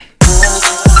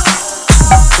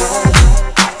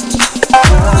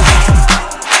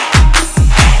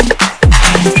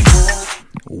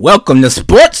Welcome to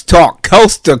Sports Talk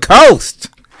Coast to Coast.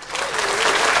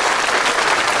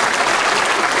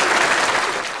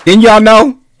 Didn't y'all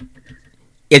know?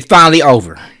 It's finally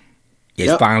over.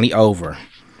 It's finally over.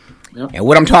 Yep. And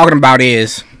what I'm talking about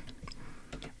is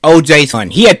OJ's son.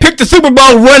 He had picked the Super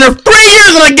Bowl winner 3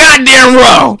 years in a goddamn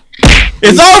row.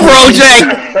 It's over, OJ.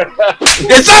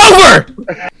 It's over.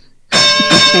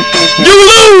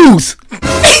 You lose.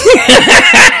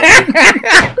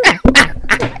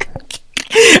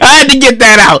 I had to get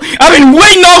that out. I've been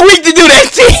waiting all week to do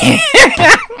that shit.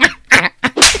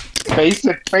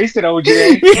 Face it,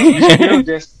 OJ. You're still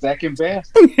just second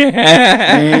best. Let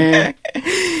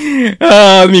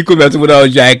me quit messing with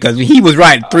OJ because he was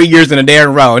right 3 years in a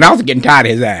damn row, and I was getting tired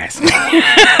of his ass. All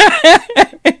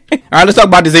right, let's talk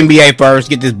about this NBA first.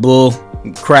 Get this bull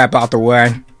crap out the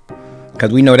way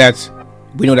because we know that's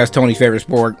Tony's favorite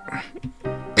sport.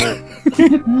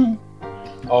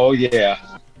 Oh yeah.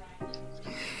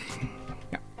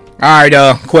 All right,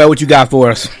 Quell, what you got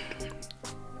for us?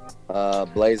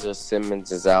 Blazer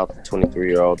Simmons is out, the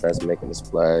 23-year-old that's making a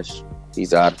splash.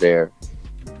 He's out there.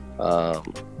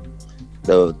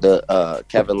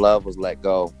 Kevin Love was let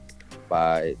go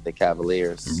by the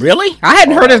Cavaliers. Really? I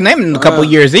hadn't heard his name in a couple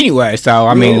years anyway, so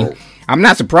I mean, I'm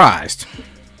not surprised.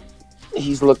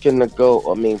 He's looking to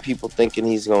go. I mean, people thinking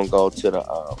he's going to go to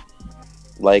the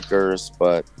Lakers,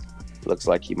 but looks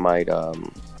like he might.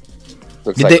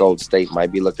 Golden State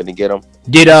might be looking to get him.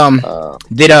 Did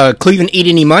Cleveland eat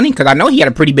any money? Because I know he had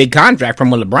a pretty big contract from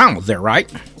when LeBron was there, right?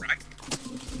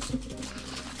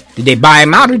 Did they buy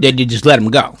him out or did they just let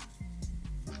him go?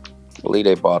 I believe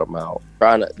they bought him out.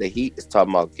 The Heat is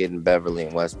talking about getting Beverly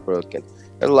and Westbrook, and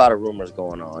there's a lot of rumors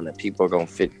going on that people are going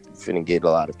to finna get a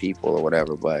lot of people or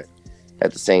whatever. But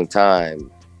at the same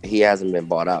time, he hasn't been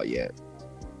bought out yet,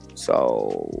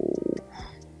 so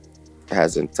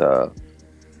hasn't.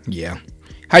 Yeah.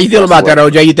 How you feel about that,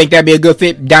 OJ? You think that'd be a good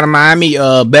fit down in Miami?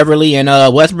 Beverly and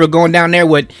Westbrook going down there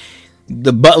with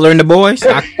the Butler and the boys?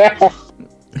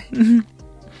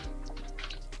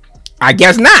 I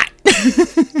guess not.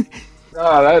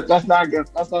 No, that's not good.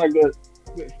 That's not a good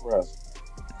fit for us.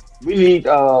 We need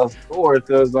scores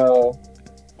because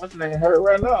what's his name hurt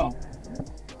right now?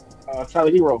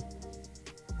 Charlie Hero.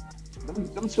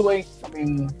 Them two ain't. I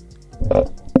mean,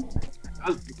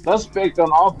 let's pick on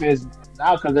offense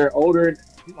now because they're older.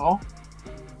 You know.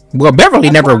 Well,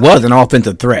 Beverly never was an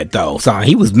offensive threat, though. So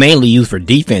he was mainly used for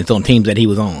defense on teams that he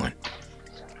was on.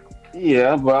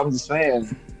 Yeah, but I'm just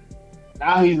saying.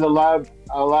 Now he's a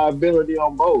liability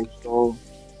on both. So,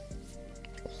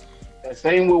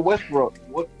 same with Westbrook.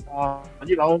 Why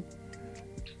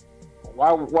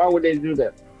would they do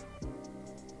that?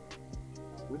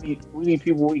 We need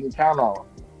people we can count on.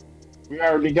 We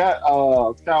already got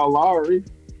Kyle Lowry.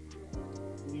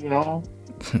 You know.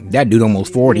 That dude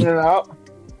almost 40.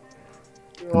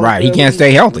 Right, he can't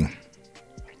stay healthy.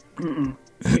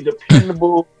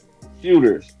 Dependable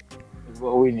shooters is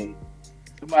what we need.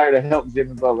 Somebody to help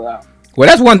Jimmy Butler out. Well,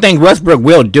 that's one thing Westbrook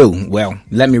will do. Well,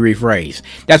 let me rephrase.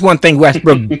 That's one thing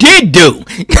Westbrook did do.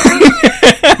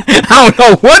 I don't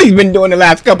know what he's been doing the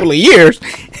last couple of years.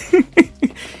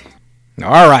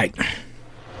 All right.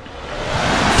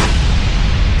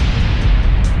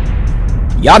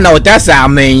 Y'all know what that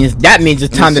sound means. That means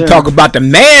it's time to talk about the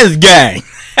man's game.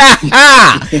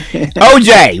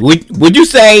 OJ, would you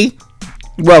say...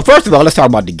 Well, first of all, let's talk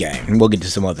about the game. And we'll get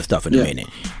to some other stuff in a minute.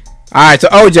 All right, so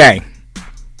OJ,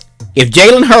 if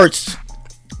Jalen Hurts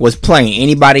was playing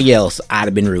anybody else, I'd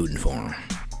have been rooting for him.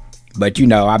 But,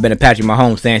 I've been a Patrick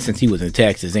Mahomes fan since he was in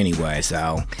Texas anyway,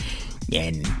 so...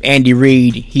 And Andy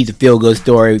Reid, he's a feel-good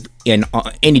story in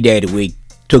any day of the week.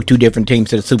 Took two different teams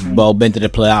to the Super Bowl, been to the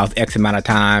playoffs X amount of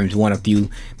times, won a few,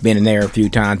 been in there a few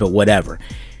times, but whatever.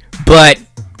 But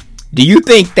do you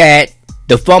think that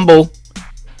the fumble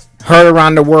heard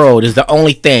around the world is the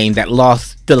only thing that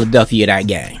lost Philadelphia that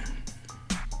game?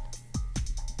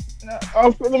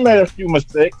 Philly made a few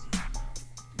mistakes,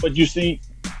 but you see,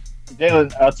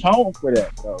 Jalen atoned for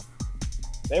that, though.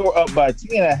 They were up by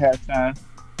 10 at halftime.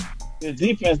 The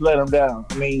defense let them down.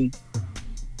 I mean,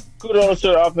 kudos to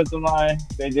the offensive line.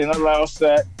 They didn't allow a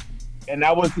sack, and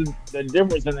that was the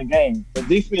difference in the game. The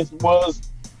defense was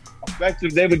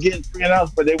effective. They were getting 3 and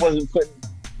outs, but they wasn't putting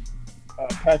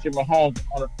Patrick Mahomes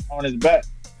on his back.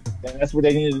 And that's what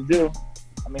they needed to do.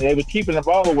 I mean, they were keeping the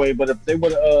ball away, but if they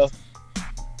would have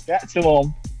got to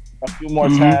him a few more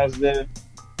times, then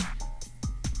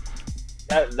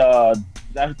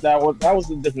that was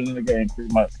the difference in the game,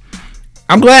 pretty much.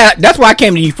 I'm glad. That's why I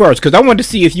came to you first, because I wanted to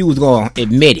see if you was going to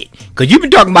admit it. Because you've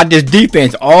been talking about this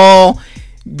defense all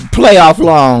playoff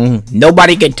long.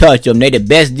 Nobody can touch them. They the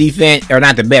best defense, or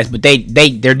not the best, but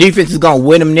their defense is gonna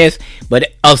win them this.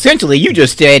 But essentially, you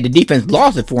just said the defense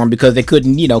lost it for them because they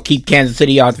couldn't, keep Kansas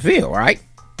City off the field, right?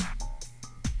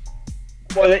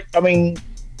 Well,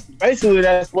 basically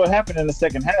that's what happened in the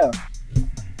second half.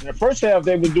 In the first half,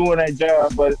 they were doing their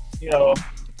job, but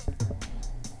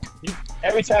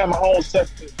every time Mahomes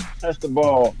touched the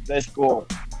ball, they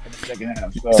scored in the second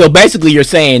half. So basically, you're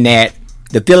saying that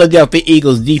the Philadelphia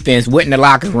Eagles defense went in the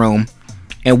locker room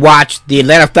and watched the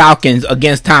Atlanta Falcons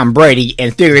against Tom Brady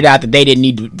and figured out that they didn't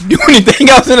need to do anything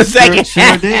else in the second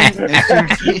half.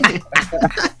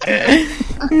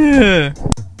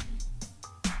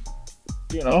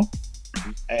 Yeah.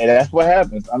 And that's what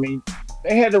happens. I mean,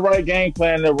 they had the right game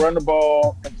plan to run the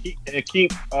ball and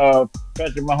keep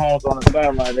Patrick Mahomes on the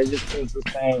sideline. They just couldn't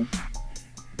sustain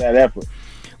that effort.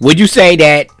 Would you say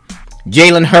that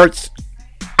Jalen Hurts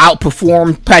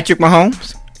outperformed Patrick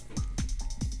Mahomes?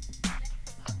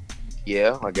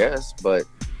 Yeah, I guess, but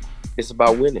it's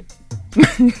about winning.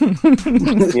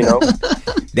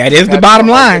 That is the bottom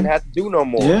line. Didn't have to do no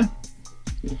more. Yeah.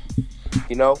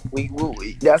 We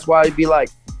that's why it'd be like,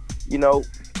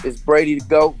 is Brady to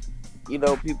go?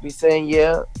 People be saying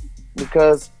yeah,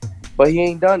 but he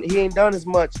ain't done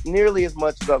nearly as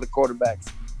much as other quarterbacks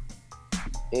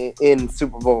in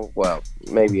Super Bowl. Well,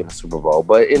 maybe in a Super Bowl,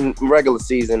 but in regular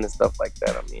season and stuff like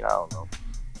that. I mean, I don't know.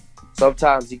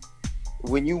 Sometimes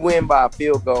when you win by a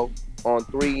field goal on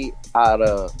 3 out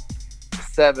of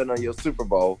 7 of your Super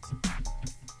Bowls,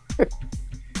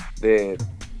 then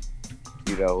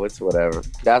it's whatever.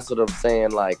 That's what I'm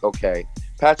saying. Like, okay,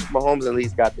 Patrick Mahomes at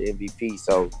least got the MVP,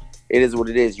 so it is what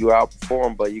it is. You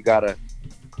outperform, but you gotta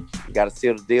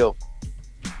seal the deal.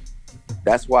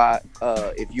 That's why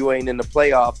if you ain't in the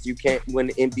playoffs, you can't win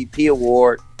the MVP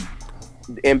award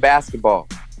in basketball.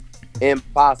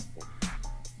 Impossible.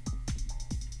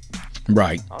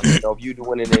 Right. I don't know if you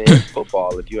winning in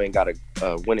football if you ain't got a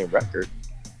winning record.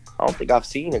 I don't think I've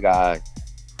seen a guy.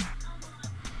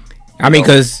 I mean,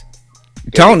 because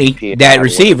Tony, that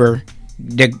receiver,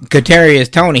 the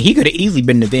Kadarius Toney, he could have easily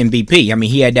been the MVP. I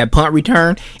mean, he had that punt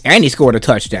return and he scored a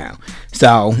touchdown.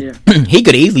 So he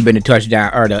could have easily been the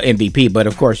touchdown or the MVP. But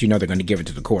of course, they're going to give it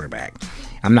to the quarterback.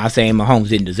 I'm not saying Mahomes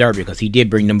didn't deserve it because he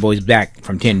did bring them boys back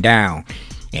from 10 down.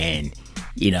 And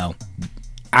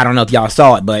I don't know if y'all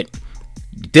saw it, but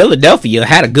Philadelphia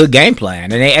had a good game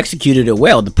plan and they executed it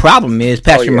well. The problem is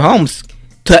Patrick Mahomes.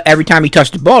 Every time he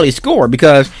touched the ball, he scored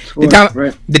because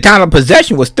the time of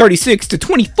possession was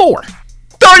 36-24.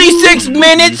 36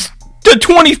 minutes to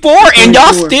 24, and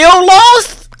y'all still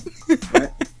lost.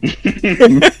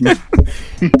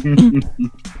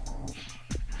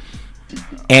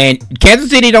 And Kansas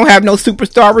City don't have no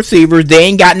superstar receivers. They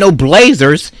ain't got no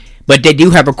blazers, but they do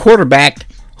have a quarterback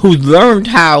who learned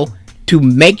how to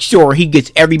make sure he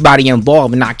gets everybody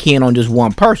involved and not keying on just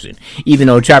one person. Even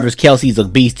though Travis Kelce's a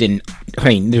beast, and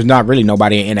there's not really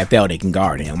nobody in NFL that can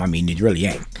guard him. I mean, it really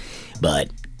ain't. But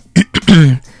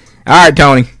all right,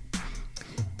 Tony.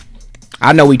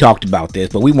 I know we talked about this,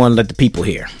 but we want to let the people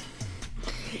hear.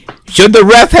 Should the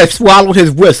ref have swallowed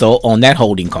his whistle on that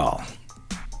holding call?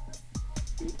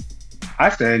 I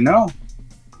said no.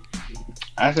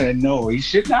 He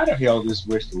should not have held his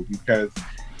whistle because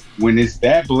when it's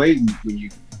that blatant, when you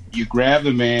grab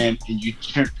the man and you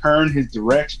turn his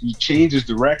direction, you change his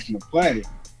direction of play.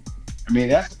 I mean,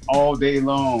 that's all day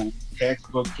long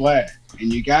textbook flag,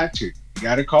 and you got to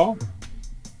call it.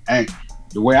 And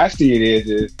the way I see it is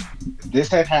if this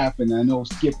had happened. I know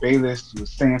Skip Bayless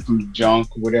was saying some junk,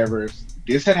 whatever. If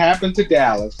this had happened to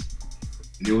Dallas,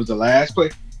 and it was the last play.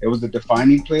 It was the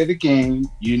defining play of the game.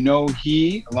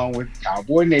 He, along with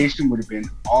Cowboy Nation, would have been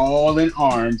all in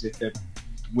arms if the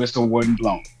whistle wasn't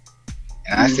blown.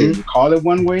 And I said, you call it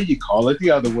one way, you call it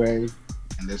the other way,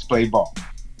 and let's play ball.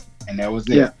 And that was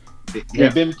it. Yeah. They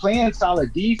have been playing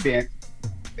solid defense.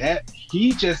 That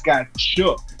he just got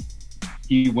shook.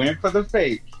 He went for the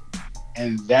fake,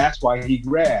 and that's why he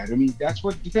grabbed. I mean, that's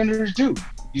what defenders do.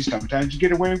 Sometimes you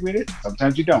get away with it,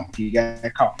 sometimes you don't. He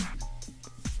got caught.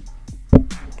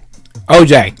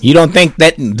 OJ, you don't think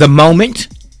that the moment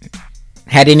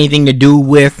had anything to do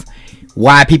with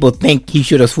why people think he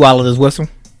should have swallowed his whistle?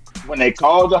 When they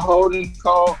called the holding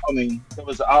call, I mean, it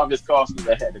was an obvious call, so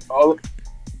they had to call it.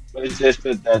 But it's just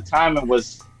that the timing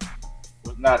was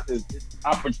not as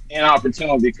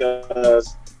inopportune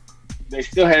because they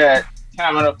still had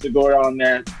time enough to go down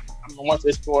there. I mean, once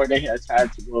they scored, they had time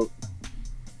to go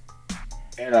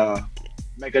and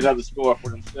make another score for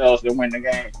themselves and win the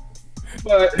game.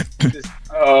 But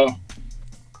the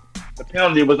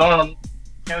penalty was on them.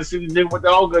 Kansas City did what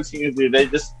all good teams do. They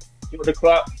just killed the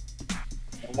clock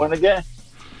and win the game.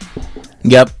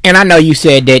 Yep, and I know you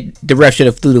said that the ref should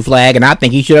have threw the flag, and I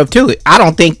think he should have too. I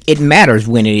don't think it matters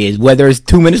when it is, whether it's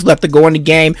 2 minutes left to go in the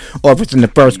game or if it's in the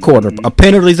first quarter. A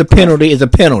penalty is a penalty is a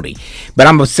penalty. But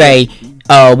I'm gonna say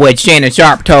what Shannon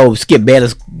Sharp told Skip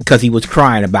Bayless because he was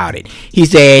crying about it. He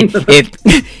said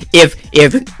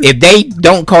if they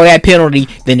don't call that penalty,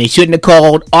 then they shouldn't have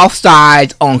called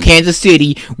offsides on Kansas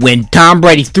City when Tom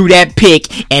Brady threw that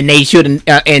pick, and they shouldn't.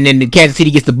 And then the Kansas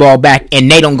City gets the ball back, and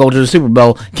they don't go to the Super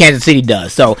Bowl. Kansas City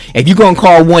does. So if you're gonna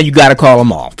call one, you got to call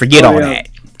them all. Forget all that.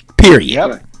 Period.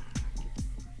 Yep.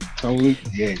 Totally.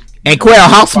 Yeah. And Quell,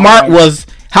 how smart was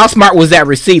that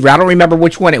receiver? I don't remember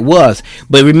which one it was,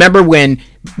 but remember when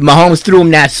Mahomes threw him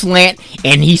that slant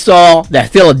and he saw that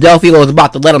Philadelphia was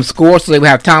about to let him score so they would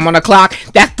have time on the clock?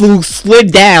 That fool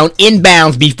slid down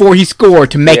inbounds before he scored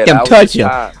to make them touch him.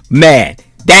 Man,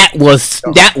 that was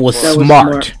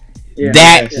smart. Yeah.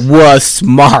 That was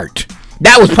smart.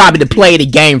 That was probably the play of the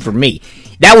game for me.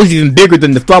 That was even bigger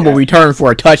than the fumble return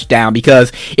for a touchdown,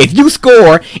 because if you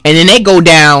score and then they go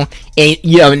down and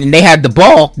and they have the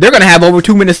ball, they're going to have over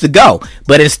 2 minutes to go.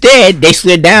 But instead, they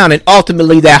slid down and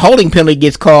ultimately that holding penalty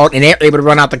gets called and they're able to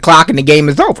run out the clock and the game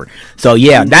is over. So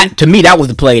yeah, that to me that was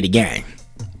the play of the game.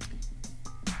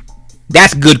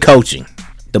 That's good coaching.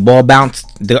 The ball bounced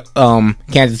the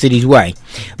Kansas City's way.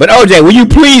 But OJ, will you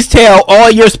please tell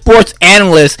all your sports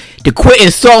analysts to quit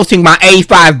insulting my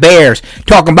 85 Bears,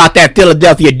 talking about that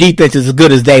Philadelphia defense is as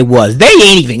good as they was. They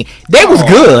was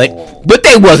good, but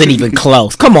they wasn't even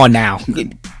close. Come on now.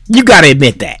 You got to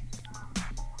admit that.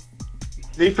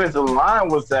 Defensive line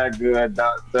was that good.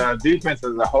 The defense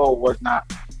as a whole was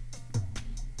not.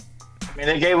 I mean,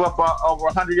 they gave up over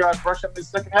 100 yards rushing in the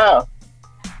second half.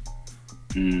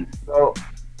 So,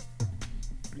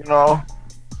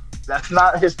 that's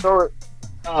not historic.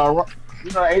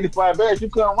 85 Bears, you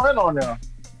couldn't run on them.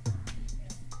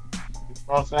 You know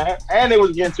what I'm saying? And they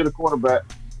was getting to the quarterback.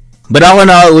 But all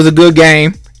in all, it was a good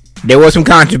game. There was some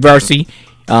controversy.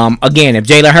 Again, if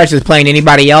Jalen Hurts is playing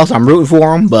anybody else, I'm rooting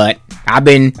for him. But I've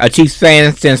been a Chiefs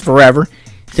fan since forever.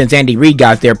 Since Andy Reid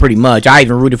got there, pretty much. I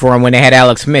even rooted for him when they had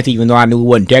Alex Smith, even though I knew he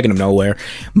wasn't taking him nowhere.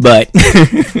 But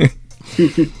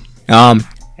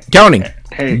Tony,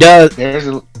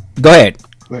 go ahead.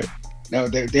 No,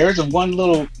 there's a one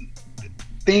little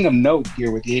thing of note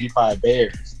here with the 85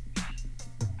 Bears.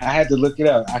 I had to look it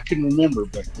up. I couldn't remember,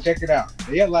 but check it out.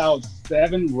 They allowed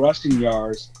 7 rushing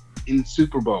yards in the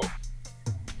Super Bowl.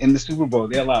 In the Super Bowl,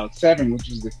 they allowed 7, which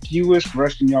was the fewest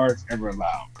rushing yards ever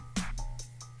allowed.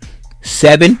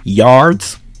 7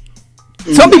 yards?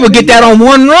 Some people get that on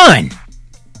one run.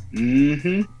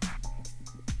 Mm-hmm.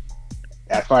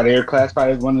 That's why they were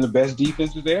classified as one of the best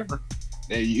defenses ever.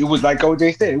 It was like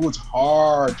OJ said, it was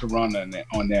hard to run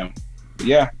on them. But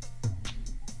yeah,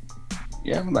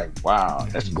 I'm like, wow,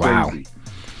 that's crazy. Wow.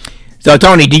 So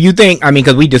Tony, do you think? I mean,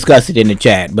 because we discussed it in the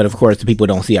chat, but of course the people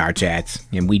don't see our chats,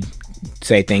 and we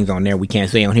say things on there we can't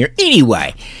say on here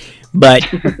anyway. But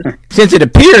since it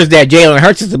appears that Jalen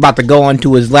Hurts is about to go on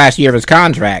to his last year of his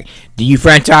contract, do you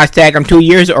franchise tag him 2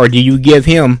 years, or do you give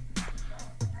him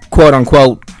quote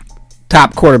unquote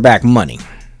top quarterback money?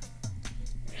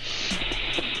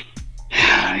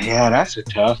 Yeah, that's a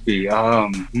toughie.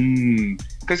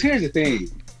 Because here's the thing,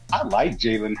 I like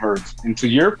Jalen Hurts, and to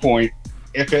your point,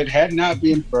 if it had not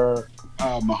been for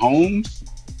Mahomes,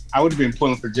 I would have been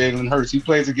pulling for Jalen Hurts. He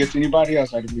plays against anybody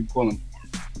else, I'd have been pulling for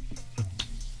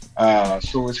him.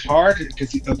 So it's hard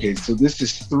because so this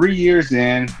is 3 years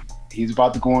in. He's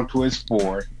about to go into his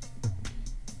 4th.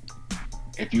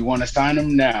 If you want to sign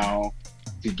him now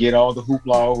to get all the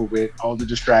hoopla over with, all the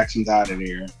distractions out of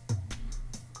there.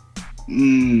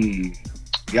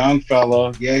 Young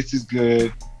fella, yes, is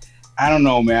good. I don't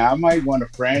know, man. I might want to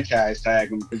franchise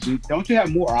tag him because don't you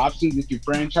have more options if you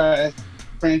franchise?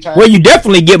 Well, you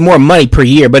definitely get more money per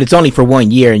year, but it's only for 1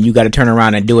 year, and you got to turn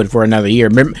around and do it for another year.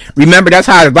 Remember, that's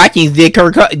how the Vikings did.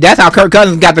 That's how Kirk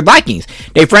Cousins got the Vikings.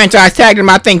 They franchise tagged him,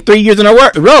 I think, 3 years in a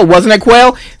row, wasn't it,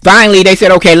 Quell? Finally, they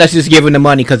said, okay, let's just give him the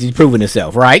money because he's proven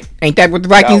himself, right? Ain't that what the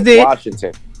Vikings did?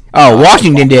 Washington. Oh,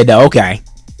 Washington did though. Okay.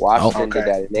 Washington did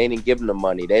that, and they didn't give him the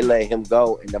money. They let him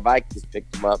go, and the Vikings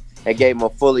picked him up and gave him a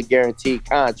fully guaranteed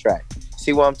contract.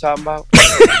 See what I'm talking about? I'm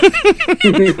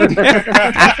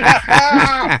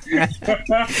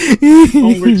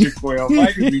with you, Quell.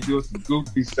 Vikings be doing some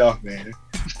goofy stuff, man.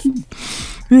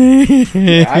 I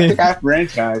think I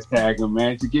franchise tag him,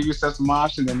 man, to give yourself some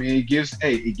options. I mean, it gives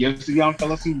the young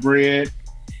fella some bread,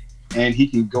 and he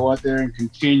can go out there and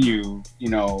continue,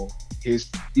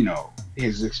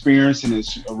 his experience and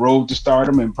his road to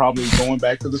stardom, and probably going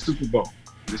back to the Super Bowl.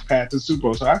 This path to the Super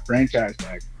Bowl. So I franchise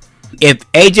tag. if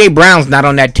AJ Brown's not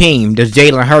on that team, does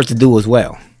Jalen Hurts do as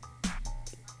well?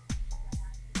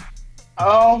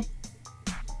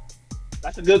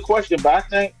 That's a good question, but I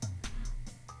think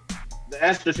the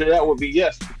answer to that would be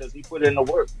yes, because he put in the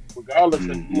work, regardless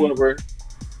of whoever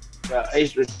the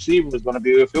ace receiver is going to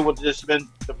be. If it would have just been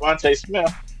Devontae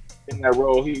Smith in that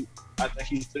role, I think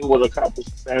he still would have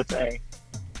accomplished the same thing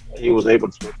that he was able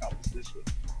to accomplish this year.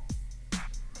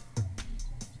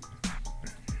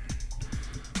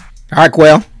 All right,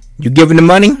 Quell, you give him the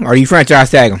money or you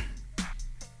franchise tag him?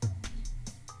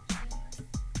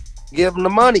 Give him the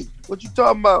money. What you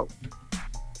talking about?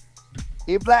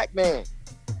 He a black man.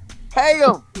 Pay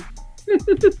him.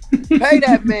 Pay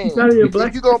that man.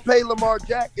 If you gonna pay Lamar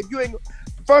Jackson, if you ain't,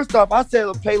 first off, I said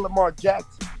pay Lamar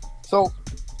Jackson. So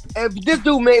if this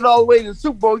dude made it all the way to the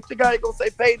Super Bowl, you think I ain't gonna say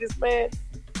pay this man?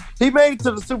 He made it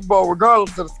to the Super Bowl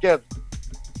regardless of the schedule,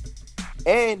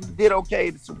 and he did okay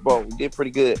in the Super Bowl. He did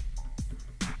pretty good.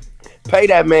 Pay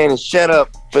that man and shut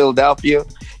up, Philadelphia.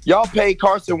 Y'all paid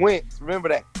Carson Wentz. Remember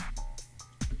that.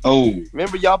 Oh,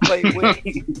 remember y'all played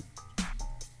Wentz.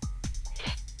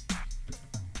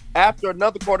 After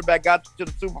another quarterback got to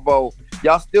the Super Bowl,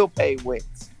 y'all still paid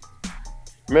Wentz.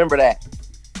 Remember that.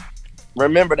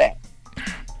 Remember that.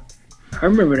 I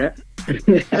remember that.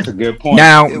 That's a good point.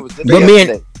 Now,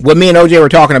 what me and OJ were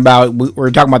talking about, we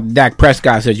were talking about the Dak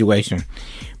Prescott situation.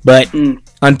 But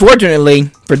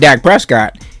unfortunately for Dak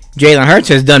Prescott, Jalen Hurts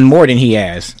has done more than he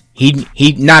has. He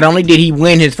not only did he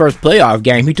win his first playoff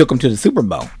game, he took him to the Super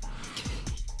Bowl.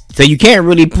 So you can't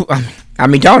really. I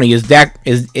mean, Tony, is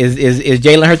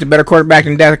Jalen Hurts a better quarterback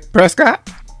than Dak Prescott?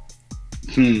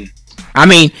 I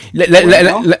mean, let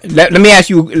me ask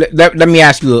you. Let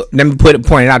me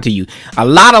point it out to you. A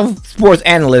lot of sports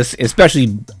analysts, especially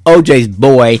OJ's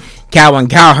boy Calvin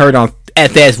Cowherd on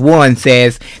FS1,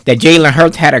 says that Jalen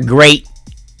Hurts had a great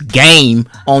game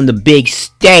on the big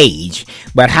stage,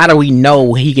 but how do we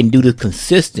know he can do this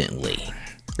consistently,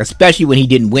 especially when he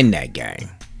didn't win that game?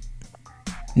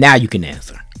 Now you can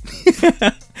answer.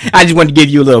 I just wanted to give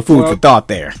you a little food for thought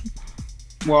there.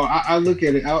 Well, I look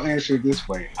at it. I'll answer it this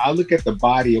way. I look at the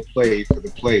body of play for the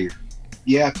player.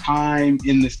 Yeah, time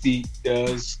in the seat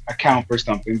does account for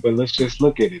something, but let's just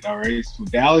look at it. All right. So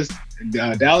Dallas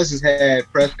has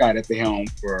had Prescott at the helm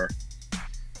for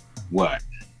what?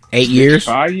 8 years?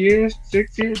 5 years?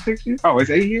 6 years? 6 years? Oh, it's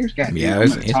 8 years? God, yeah,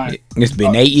 it's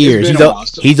been 8 years.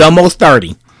 He's almost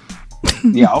 30.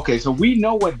 Yeah, okay. So we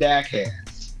know what Dak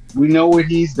has. We know what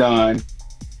he's done,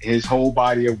 his whole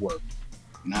body of work.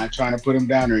 Not trying to put him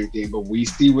down or anything, but we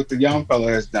see what the young fella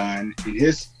has done in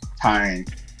his time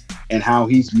and how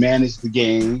he's managed the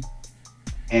game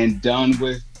and done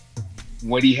with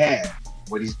what he had.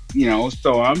 What he's,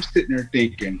 so I'm sitting there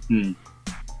thinking,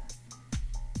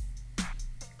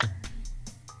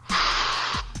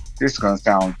 this is gonna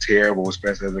sound terrible,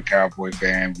 especially as a Cowboy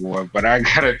fan, boy. But I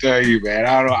gotta tell you, man,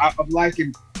 I don't know. I'm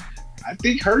liking. I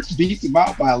think Hurts beats him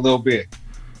out by a little bit.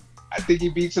 I think he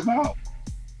beats him out.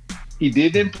 He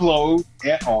didn't implode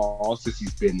at all since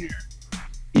he's been there.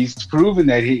 He's proven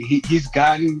that he's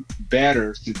gotten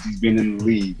better since he's been in the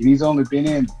league, and he's only been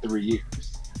in 3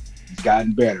 years. He's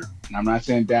gotten better, and I'm not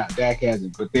saying Dak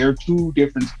hasn't, but they're two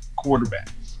different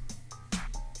quarterbacks.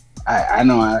 I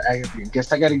know. I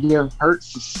guess I got to give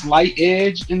Hurts a slight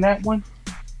edge in that one.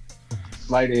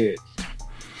 Slight edge.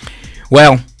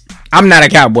 Well, I'm not a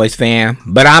Cowboys fan,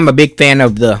 but I'm a big fan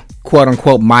of the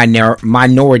quote-unquote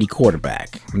minority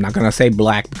quarterback. I'm not going to say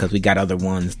black because we got other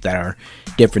ones that are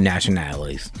different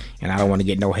nationalities, and I don't want to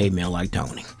get no hate mail like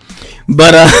Tony.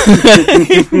 But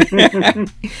I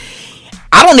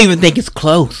don't even think it's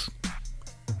close.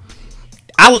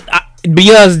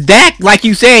 Because Dak, like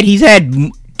you said, he's had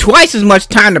twice as much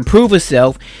time to prove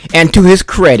himself, and to his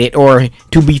credit, or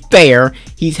to be fair,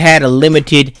 he's had a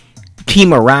limited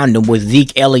team around him, with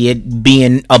Zeke Elliott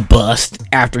being a bust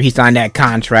after he signed that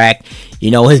contract.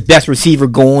 His best receiver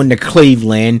going to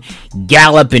Cleveland,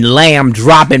 Gallup and Lamb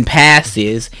dropping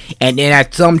passes, and then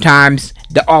at sometimes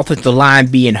the offensive line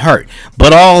being hurt.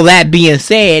 But all that being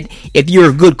said, if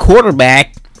you're a good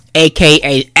quarterback,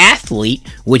 aka athlete,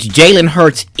 which Jalen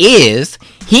Hurts is,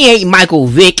 he ain't Michael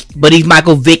Vick, but he's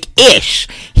Michael Vick-ish.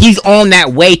 He's on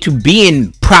that way to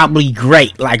being probably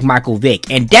great like Michael Vick.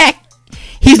 And Dak,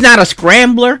 he's not a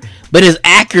scrambler, but his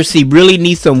accuracy really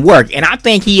needs some work. And I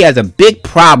think he has a big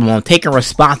problem on taking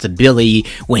responsibility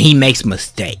when he makes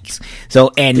mistakes.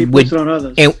 So and with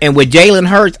Jalen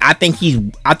Hurts, I think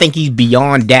he's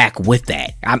beyond Dak with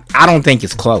that. I don't think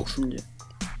it's close. Yeah.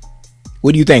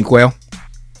 What do you think, Quail?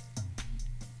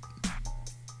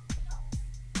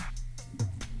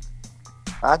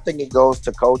 I think it goes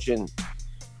to coaching,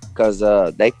 because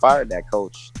they fired that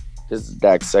coach This is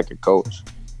Dak's second coach.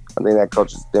 I think that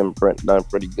coach has done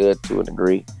pretty good to a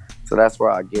degree. So that's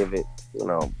why I give it,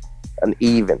 an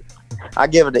even. I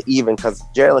give it an even because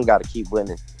Jalen got to keep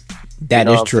winning. That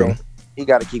is true. He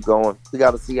got to keep going. We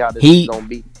got to see how this is going to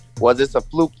be. Was this a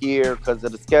fluke year because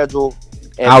of the schedule?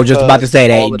 I was just about to say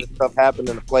that. All of this stuff happened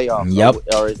in the playoffs. Yep.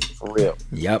 Or is it for real?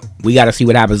 Yep. We got to see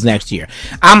what happens next year.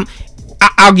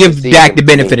 I'll give Dak the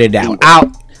benefit of the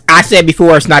doubt. I said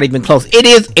before it's not even close.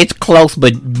 It's close,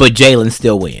 but Jalen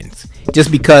still wins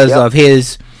just because of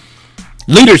his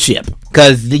leadership.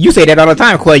 Because you say that all the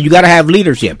time, Quay. You got to have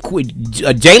leadership.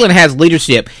 Jalen has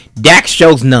leadership. Dak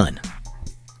shows none.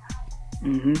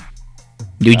 Mm-hmm.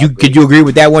 Could you agree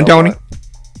with that one, Tony?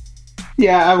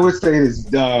 Yeah, I would say this.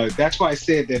 That's why I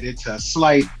said that it's a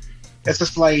slight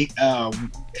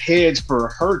hedge for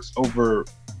Hurts over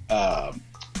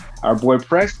our boy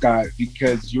Prescott,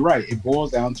 because you're right. It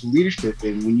boils down to leadership,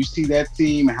 and when you see that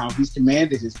team and how he's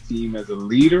commanded his team as a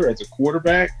leader, as a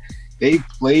quarterback, they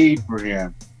played for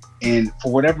him. And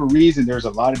for whatever reason, there's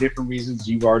a lot of different reasons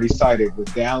you've already cited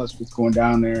with Dallas, what's going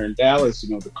down there in Dallas,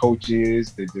 the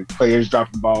coaches, the players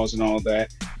dropping balls and all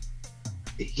that.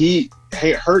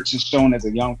 Hurts is shown as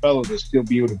a young fellow to still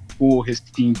be able to pull his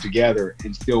team together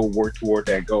and still work toward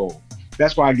that goal.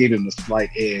 That's why I gave him a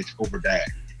slight edge over Dak.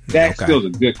 Dak's still a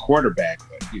good quarterback,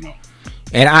 but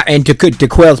And to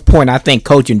Quell's point, I think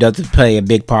coaching doesn't play a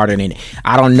big part in it.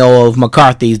 I don't know if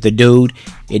McCarthy's the dude.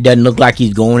 It doesn't look like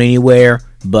he's going anywhere,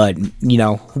 but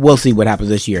we'll see what happens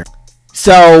this year.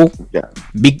 So,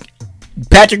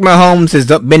 Patrick Mahomes has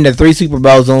been to 3 Super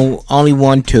Bowls, only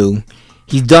won 2.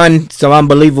 He's done some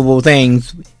unbelievable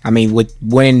things. I mean, with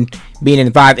being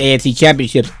in 5 AFC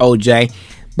championships, OJ.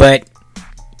 But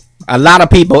a lot of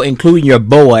people, including your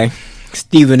boy,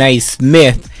 Stephen A.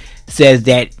 Smith, says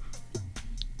that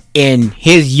in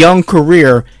his young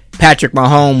career, Patrick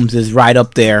Mahomes is right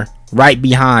up there, right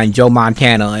behind Joe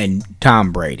Montana and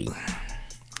Tom Brady.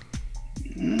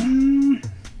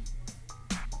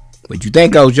 What you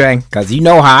think, OJ? Because you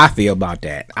know how I feel about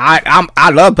that.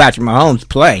 I love Patrick Mahomes'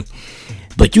 play.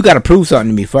 But you got to prove something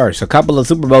to me first. A couple of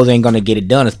Super Bowls ain't going to get it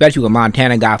done, especially when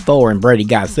Montana got 4 and Brady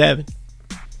got 7.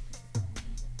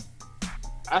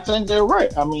 I think they're right.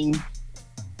 I mean,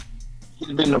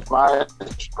 he's been to 5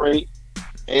 straight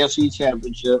AFC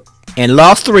championships. And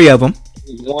lost 3 of them.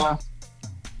 He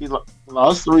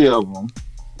lost 3 of them.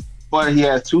 But he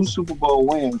has 2 Super Bowl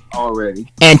wins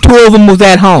already. And 2 of them was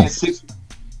at home.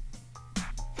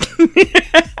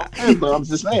 Okay, but I'm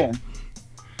just saying.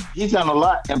 He's done a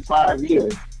lot in 5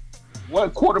 years.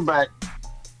 What quarterback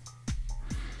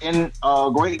and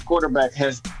a great quarterback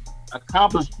has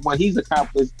accomplished what he's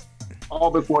accomplished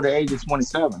all before the age of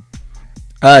 27?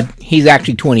 He's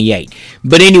actually 28.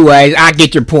 But anyways, I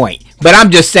get your point. But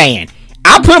I'm just saying,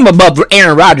 I'll put him above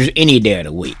Aaron Rodgers any day of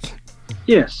the week.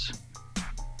 Yes.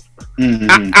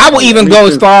 Mm-hmm. I will even go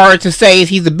as far as to say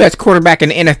he's the best quarterback in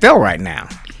the NFL right now.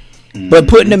 Mm-hmm. But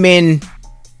putting him in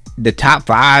the top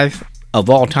 5 of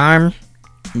all time,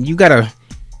 you gotta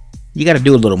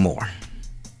do a little more.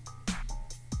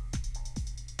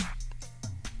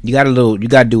 You gotta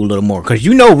do a little more, because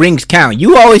rings count.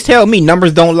 You always tell me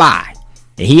numbers don't lie,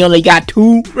 and he only got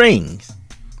 2 rings,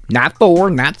 not 4,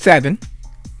 not 7,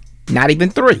 not even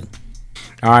 3.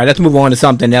 All right, let's move on to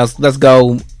something else. Let's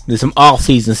go to some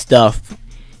off-season stuff.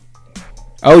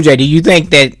 OJ, do you think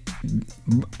that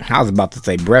I was about to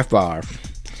say Brett Favre?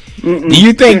 Do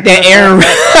you think that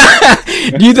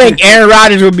Aaron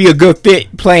Rodgers would be a good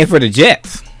fit playing for the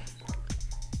Jets?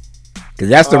 Because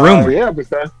that's the rumor. Yeah,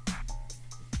 because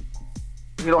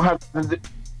you don't have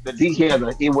the details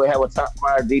that he would have a top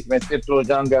 5 defense if those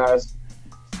young guys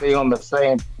stay on the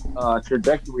same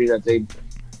trajectory that they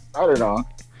started on.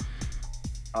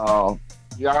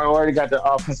 You already got the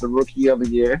offensive rookie of the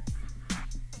year,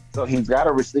 so he's got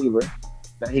a receiver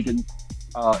that he can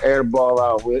air the ball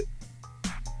out with.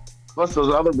 Plus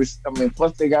those other,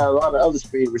 plus they got a lot of other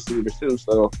speed receivers too.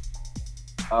 So,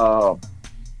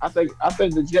 I think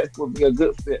the Jets would be a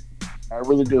good fit. I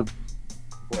really do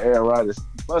for Aaron Rodgers.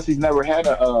 Plus, he's never had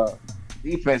a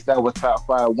defense that was top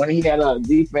 5. When he had a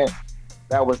defense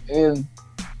that was in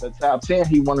the top 10,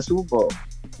 he won a Super Bowl.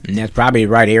 And that's probably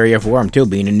the right area for him too,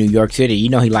 being in New York City. He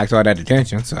likes all that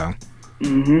attention. So,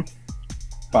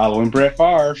 following Brett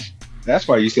Favre. That's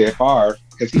why you said Favre.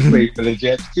 Because he played for the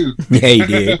Jets too. Yeah, he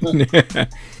did.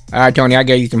 All right, Tony, I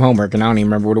gave you some homework and I don't even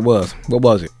remember what it was. What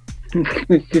was it?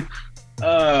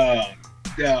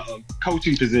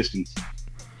 Coaching positions.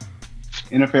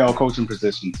 NFL coaching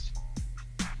positions.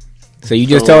 So you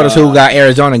just told us who got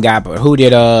Arizona got, but who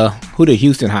did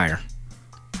Houston hire?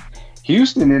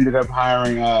 Houston ended up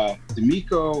hiring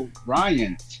DeMeco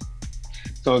Ryans.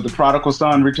 So the prodigal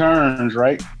son returns,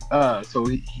 right? So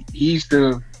he used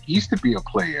to be a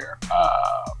player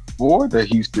for the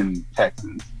Houston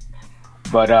Texans,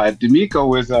 but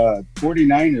D'Amico is a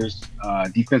 49ers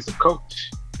defensive coach.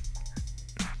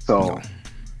 So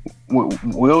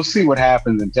we'll see what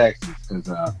happens in Texas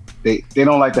because they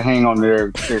don't like to hang on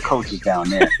their coaches down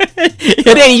there.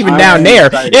 It ain't even down there.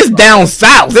 It's down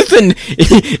south. Listen,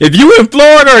 if you in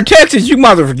Florida or Texas, you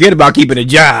might as well forget about keeping a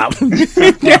job.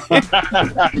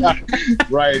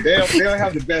 Right. They don't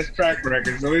have the best track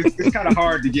record, so it's kind of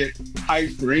hard to get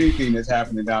hyped for anything that's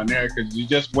happening down there because you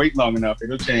just wait long enough,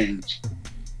 it'll change.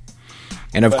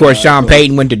 And of course, Sean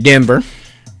Payton went to Denver.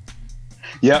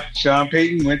 Yep, Sean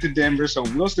Payton went to Denver, so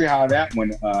we'll see how that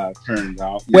one turns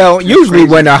out. Well, usually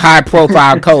when a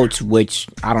high-profile coach, which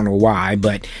I don't know why,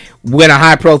 but when a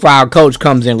high-profile coach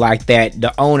comes in like that,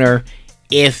 the owner,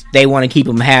 if they want to keep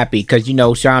him happy, because, you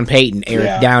know, Sean Payton,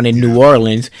 Eric, down in New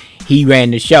Orleans, he ran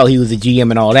the show, he was a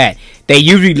GM and all that. They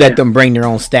usually let them bring their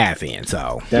own staff in,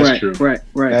 so. That's true. Right.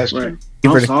 That's true.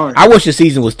 I'm sorry. I wish the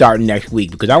season was starting next week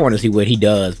because I want to see what he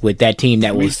does with that team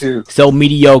that was so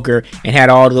mediocre and had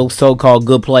all those so-called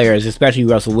good players, especially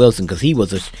Russell Wilson, because he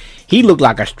looked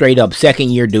like a straight-up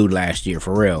second-year dude last year,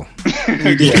 for real.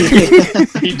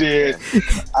 He did.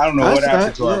 I don't know what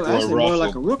happened to our boy Russell. More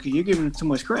like a rookie. You're giving him too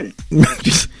much credit.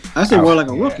 I said more like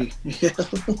a rookie.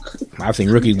 I've seen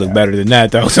rookies look better than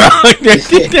that, though. So.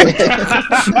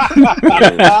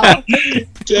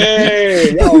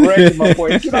 Dang, y'all wrecking my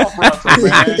boy. Get off Russell,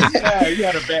 man. Yeah, you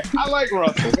had a bad. I like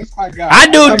Russell. That's my guy. I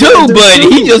do too, but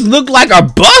he just looked like a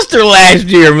buster last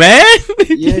year, man.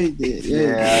 Yeah, he did.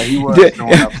 Yeah, he was.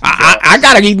 I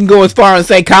gotta even go as far and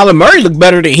say Kyler Murray looked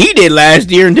better than he did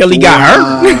last year until he got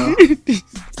hurt.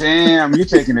 Damn, you're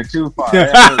taking it too far.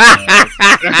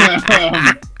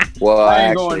 Well,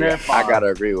 actually, I gotta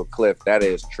agree with Cliff. That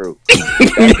is true.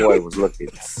 That boy was looking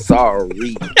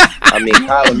sorry. I mean,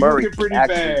 Kyler Murray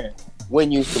actually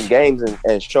win you some games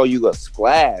and show you a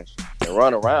splash and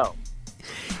run around.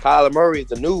 Kyler Murray is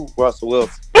the new Russell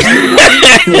Wilson.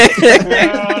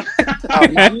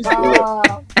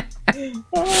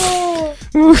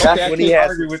 That's when he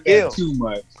has skills. Too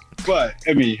much, but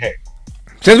I mean, hey.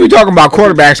 Since we're talking about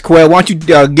quarterbacks, Quell, why don't you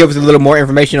give us a little more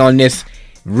information on this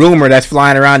rumor that's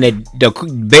flying around that the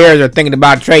Bears are thinking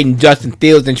about trading Justin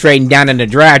Fields and trading down in the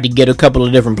draft to get a couple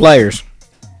of different players?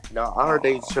 No, I heard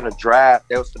they was going to draft.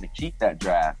 They was going to keep that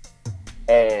draft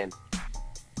and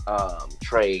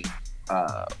trade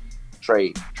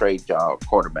y'all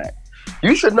quarterback.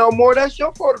 You should know more. That's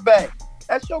your quarterback.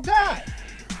 That's your guy.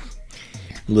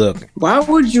 Look, why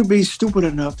would you be stupid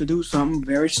enough to do something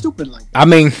very stupid like that? I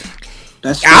mean,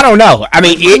 I don't know. I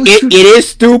mean, it is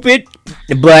stupid,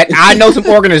 but I know some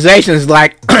organizations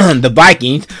like the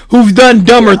Vikings who've done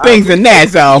dumber things than that.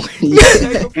 So,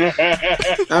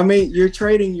 I mean, you're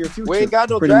trading your future. We ain't got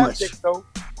no draft picks, though.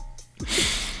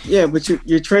 Yeah, but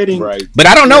you're trading. Right. But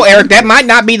I don't know, Eric. That might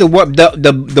not be the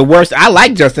worst. I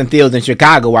like Justin Fields in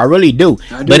Chicago. I really do.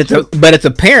 But it's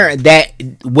apparent that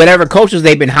whatever coaches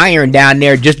they've been hiring down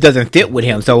there just doesn't fit with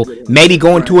him. So maybe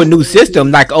going to a new system,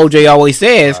 like OJ always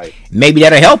says, maybe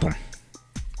that'll help him.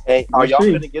 Hey, are y'all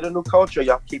going to get a new coach or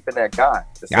y'all keeping that guy?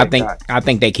 I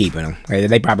think they keeping him.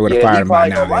 They probably would have fired him by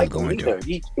now. They was going to.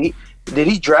 Did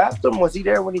he draft him? Was he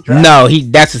there when he drafted? No,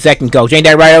 that's the second coach. Ain't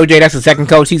that right, OJ? That's the second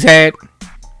coach he's had.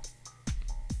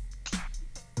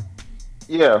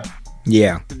 Yeah.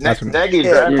 Nagy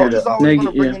coaches always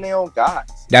want to bring in their own guys.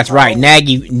 That's right.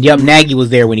 Nagy was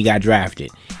there when he got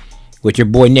drafted with your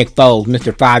boy Nick Foles,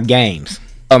 Mr. 5 Games.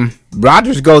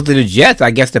 Rodgers goes to the Jets.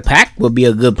 I guess the Pack would be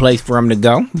a good place for him to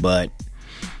go, but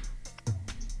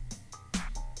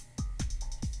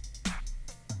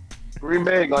Green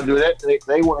Bay gonna do that.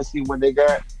 They want to see what they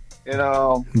got in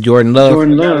Jordan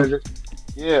Love.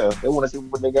 Yeah, they want to see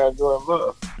what they got in Jordan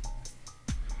Love.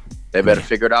 They better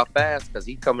figure it out fast because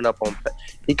he coming up on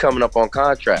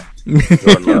contract.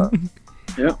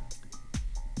 Yep.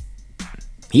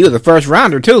 He was a first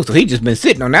rounder too, so he just been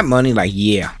sitting on that money. Like,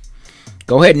 yeah,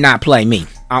 go ahead and not play me.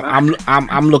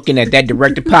 I'm looking at that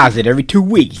direct deposit every 2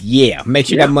 weeks. Yeah, make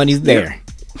sure that money's there.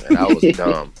 And I was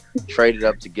dumb. Traded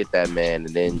up to get that man,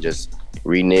 and then just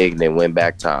reneged and went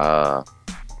back to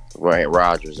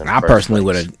Rodgers. I personally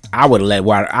would have. I would have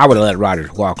let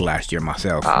Rodgers walk last year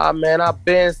myself. Man, I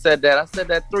been said that. I said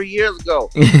that 3 years ago.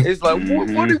 It's like,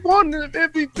 what he won the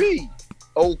MVP?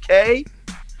 Okay,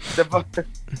 the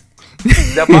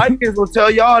Vikings will tell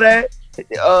y'all that.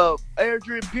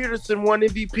 Adrian Peterson won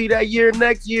MVP that year.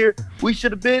 Next year, we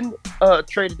should have been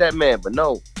traded that man, but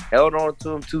no, held on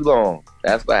to him too long.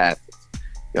 That's what happens.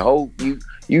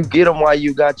 You get him while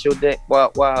you got your deck,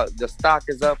 while the stock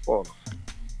is up on him.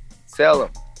 Sell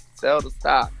them. Sell the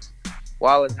stock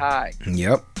while it's high.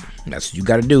 Yep. That's what you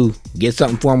got to do. Get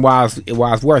something for him while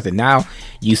it's worth it. Now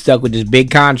you stuck with this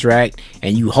big contract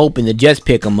and you hoping the Jets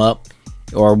pick him up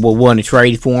or will want to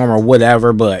trade for him or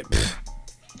whatever. But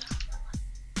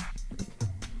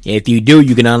if you do,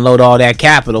 you can unload all that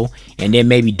capital and then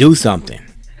maybe do something.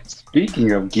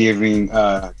 Speaking of getting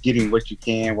what you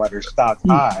can while their stock's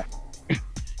high,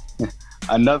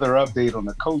 another update on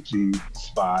the coaching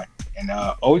spot. And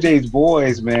OJ's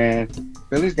boys, man,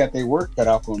 Philly's got their work cut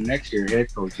out for them next year,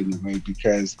 head coach anyway,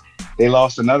 because they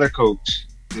lost another coach.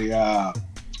 The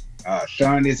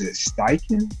Sean, is it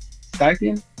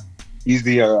Steichen? He's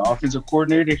the offensive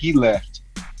coordinator. He left.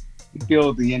 He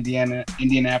filled the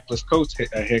Indianapolis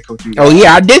head coaching. Oh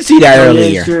yeah, I did see that earlier.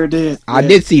 Yeah, sure did. I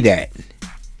did see that.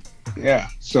 Yeah,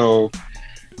 so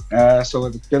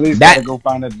the Phillies got to go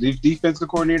find a defensive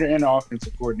coordinator and an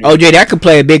offensive coordinator. OJ, that could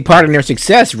play a big part in their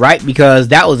success, right? Because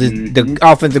that was the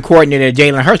offensive coordinator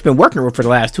Jalen Hurts been working with for the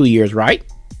last 2 years, right?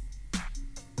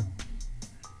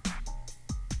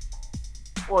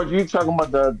 Or you talking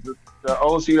about the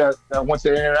OC that went to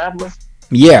Indianapolis?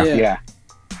 Yeah.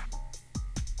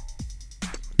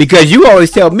 Because you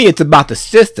always tell me it's about the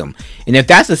system. And if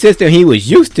that's the system he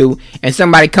was used to and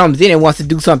somebody comes in and wants to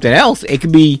do something else, it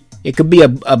could be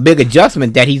a big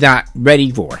adjustment that he's not ready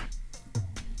for.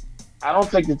 I don't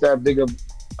think it's that big of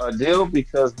a deal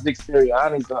because Nick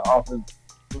Sirianni's offense.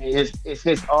 I mean, it's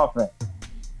his offense.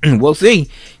 We'll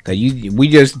see.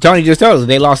 Because Tony just told us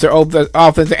they lost their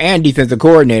offensive and defensive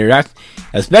coordinator. That's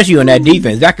especially on that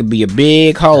defense. That could be a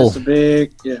big hole. That's a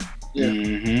big, yeah.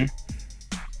 Mm-hmm.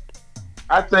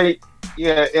 I think,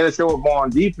 it'll show up more on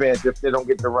defense if they don't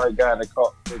get the right guy to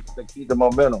keep the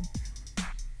momentum.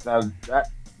 Now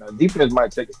defense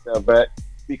might take a step back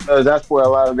because that's where a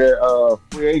lot of their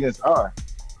free agents are.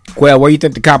 Well, where do you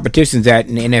think the competition's at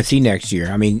in the NFC next year?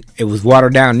 I mean, it was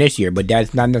watered down this year, but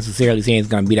that's not necessarily saying it's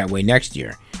going to be that way next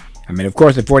year. I mean, of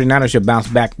course, the 49ers should bounce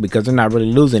back because they're not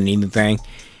really losing anything.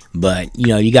 But,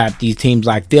 you got these teams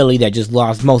like Philly that just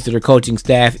lost most of their coaching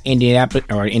staff, Indianapolis,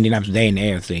 they in the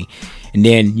AFC. And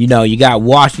then, you got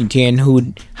Washington,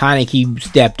 who Heineke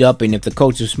stepped up, and if the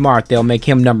coach is smart, they'll make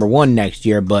him number one next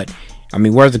year. But, I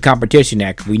mean, where's the competition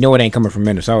at? 'Cause we know it ain't coming from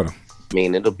Minnesota. I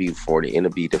mean, it'll be the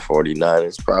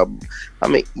 49ers probably. I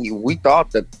mean, we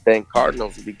thought that the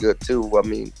Cardinals would be good too. I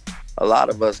mean, a lot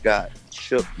of us got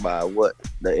shook by what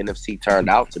the NFC turned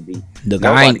out to be. Look,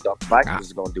 Nobody thought the Vikings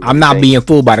was going to do I'm not being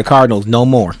fooled by the Cardinals no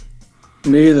more.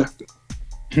 Neither.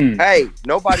 Hey,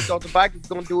 nobody thought the Vikings was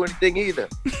going to do anything either.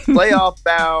 Playoff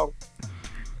bound.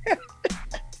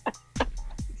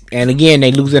 And again,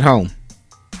 they lose at home.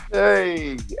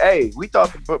 Hey, we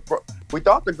thought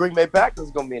the Green Bay Packers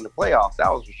was going to be in the playoffs. That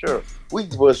was for sure. We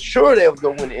was sure they was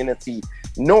going to win the NFC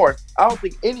North. I don't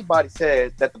think anybody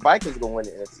said that the Vikings were going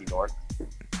to win the NFC North.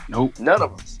 Nope. None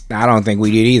of us. I don't think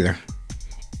we did either.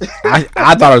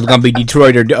 I thought it was going to be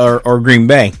Detroit or Green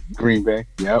Bay. Green Bay.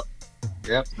 Yep.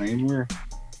 Same here.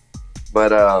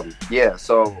 But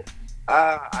so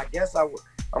I guess I would.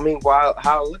 I mean,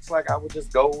 how it looks like, I would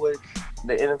just go with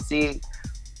the NFC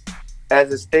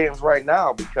as it stands right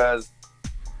now because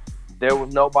there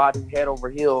was nobody head over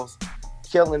heels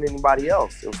killing anybody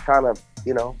else. It was kind of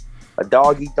a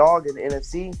dog eat dog in the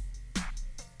NFC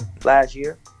last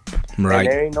year. Right.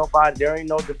 And there ain't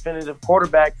no definitive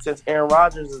quarterback since Aaron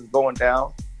Rodgers is going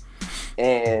down.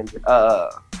 And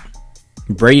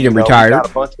Brady retired. We got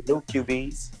a bunch of new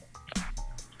QBs.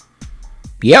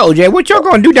 Yeah, OJ, what y'all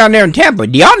gonna do down there in Tampa?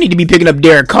 Y'all need to be picking up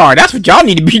Derek Carr. That's what y'all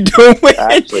need to be doing.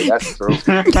 Actually, that's true.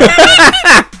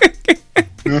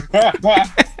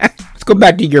 Let's go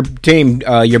back to your team,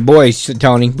 your boys,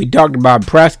 Tony. We talked about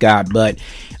Prescott, but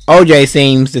OJ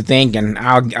seems to think, and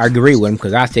I agree with him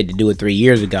because I said to do it 3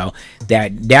 years ago,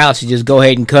 that Dallas should just go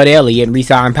ahead and cut Elliott and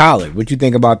re-sign Pollard. What you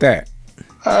think about that?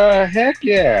 Heck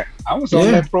yeah. I was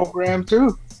on that program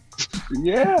too.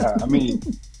 Yeah. I mean,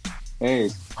 hey,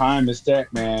 prime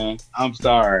mistake, man. I'm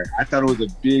sorry. I thought it was a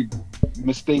big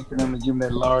mistake for them to give him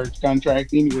that large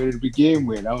contract anyway to begin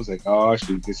with. I was like, oh,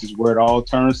 shoot, this is where it all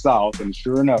turns south. And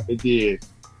sure enough, it did.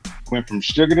 Went from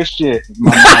sugar to shit.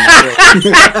 My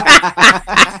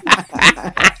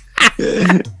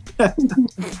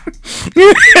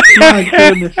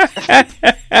goodness.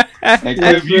 And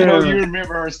Cliff, you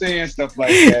remember her saying stuff like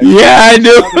that. Yeah, I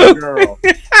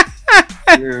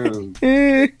do.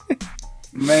 Dude.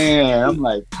 Man, I'm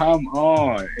like, come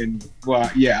on. And,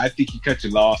 I think you cut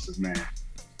your losses, man.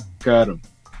 Cut them.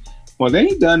 Well, they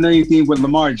ain't done anything with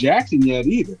Lamar Jackson yet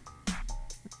either.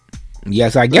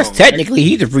 Yes, I guess technically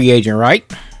he's a free agent, right?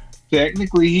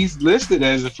 Technically, he's listed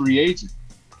as a free agent.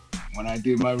 when I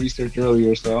did my research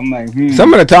earlier. So I'm like,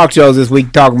 Some of the talk shows this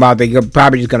week talking about they're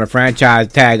probably just going to franchise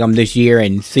tag him this year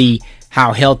and see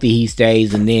how healthy he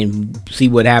stays and then see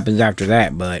what happens after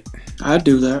that. But I'd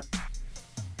do that.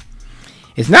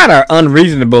 it's not an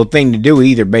unreasonable thing to do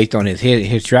either based on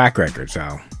his track record.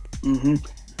 So,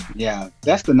 yeah,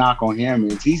 that's the knock on him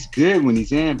is he's good when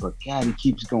he's in, but God, he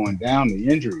keeps going down to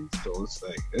injuries. So it's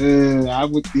like,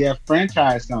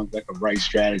 franchise sounds like a right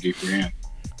strategy for him.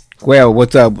 well,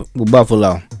 what's up with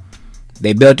Buffalo?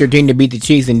 They built their team to beat the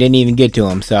Chiefs and didn't even get to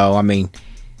them. So, I mean,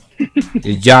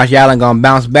 is Josh Allen going to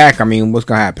bounce back? I mean, what's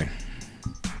going to happen?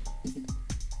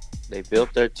 They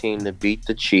built their team to beat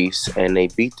the Chiefs, and they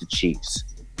beat the Chiefs.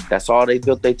 That's all they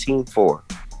built their team for.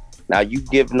 Now you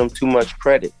giving them too much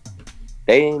credit.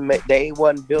 They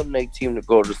wasn't building their team to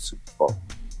go to the Super Bowl.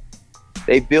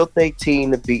 They built their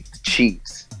team to beat the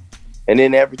Chiefs, and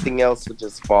then everything else would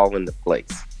just fall into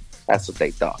place. That's what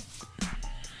they thought.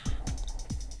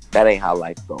 That ain't how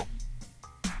life goes.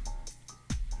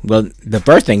 Well, the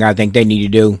first thing I think they need to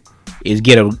do is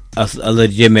get a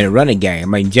legitimate running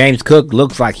game. I mean, James Cook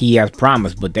looks like he has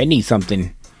promise, but they need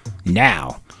something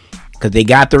now. Because they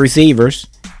got the receivers,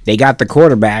 they got the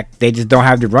quarterback, they just don't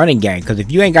have the running game. Because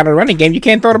if you ain't got a running game, you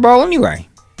can't throw the ball anyway.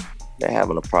 They're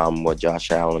having a problem with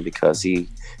Josh Allen because he's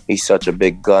such a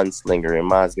big gunslinger. It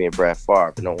reminds me of Brett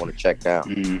Favre. They don't want to check down.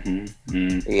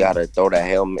 He got to throw that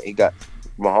helmet.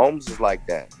 Mahomes is like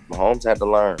that. Mahomes had to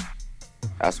learn.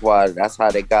 That's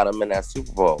how they got him in that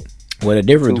Super Bowl. Well, the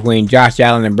difference between Josh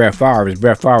Allen and Brett Favre is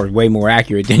Brett Favre is way more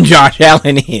accurate than Josh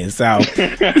Allen is. So,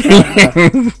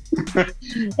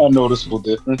 a noticeable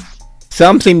difference.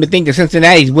 Some seem to think that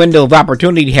Cincinnati's window of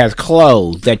opportunity has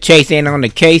closed. That Chase ain't on the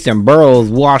case and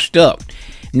Burrow's washed up.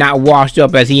 Not washed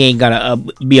up as he ain't gonna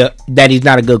that he's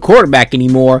not a good quarterback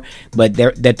anymore, but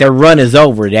that their run is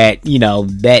over. That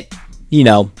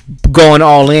going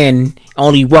all in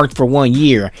only worked for 1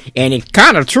 year. And it's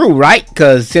kind of true, right?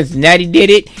 Because Cincinnati did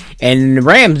it and the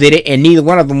Rams did it, and neither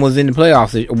one of them was in the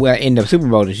playoffs, in the Super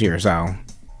Bowl this year. So,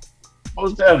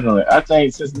 most definitely. I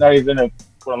think Cincinnati's in it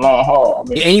for a long haul. I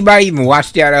mean, anybody even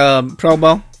watch that Pro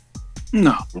Bowl?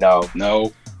 No.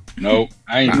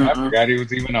 I forgot he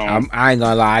was even on. I ain't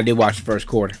gonna lie, I did watch the first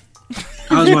quarter.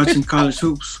 I was watching college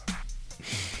hoops.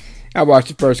 I watched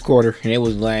the first quarter and it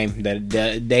was lame.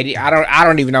 I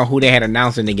don't even know who they had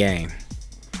announcing the game.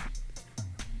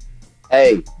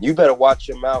 Hey, you better watch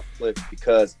your mouth, Cliff,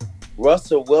 because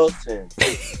Russell Wilson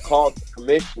called the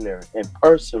commissioner and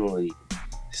personally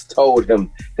told him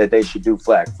that they should do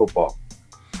flag football.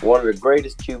 One of the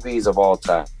greatest QBs of all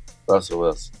time, Russell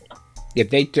Wilson. If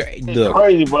they it's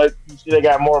crazy, but you see they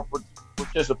got more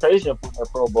participation from the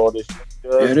Pro Bowl this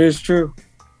year. That is true.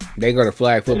 They go to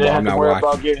flag football. I'm not watching.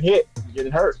 About getting hit,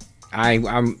 getting hurt.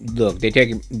 Look.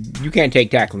 You can't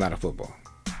take tackling out of football.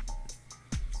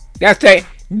 That's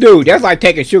like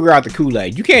taking sugar out the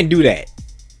Kool-Aid. You can't do that.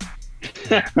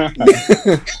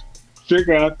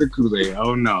 Sugar out the Kool-Aid.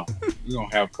 Oh no, we're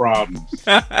gonna have problems.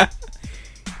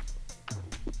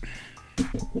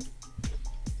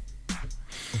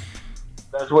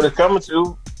 That's what it's coming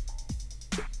to.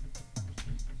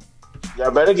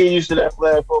 Y'all better get used to that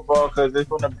flag football because it's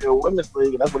going to be a women's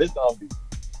league, and that's what it's going to be.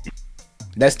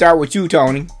 Let's start with you,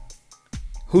 Tony.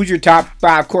 Who's your top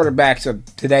 5 quarterbacks of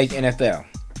today's NFL?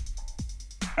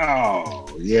 Oh,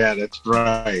 yeah, that's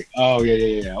right. Oh,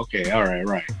 yeah. Okay, all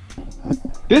right.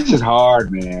 This is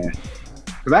hard, man.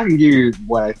 Because I can give you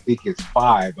what I think is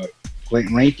 5, but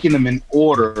ranking them in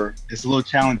order is a little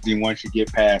challenging once you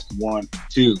get past 1,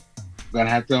 2. I'm going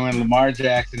to have to throw in Lamar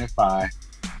Jackson at 5.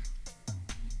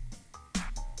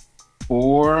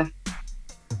 4,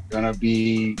 gonna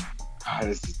be.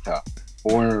 This is tough.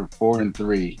 4 and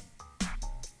 3.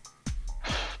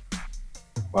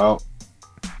 Well,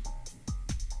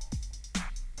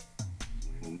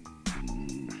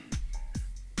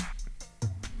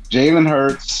 Jalen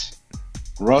Hurts,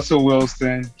 Russell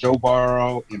Wilson, Joe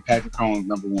Burrow, and Patrick Mahomes,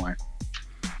 number 1.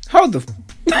 Hold the.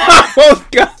 Oh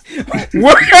God! I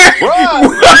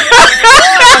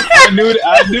knew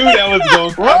that was going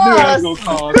to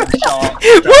cause a shock.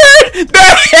 Where the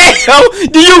hell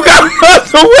do you got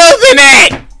Russell Wilson at?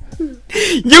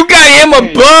 You got him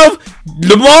above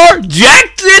Lamar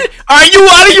Jackson? Are you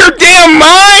out of your damn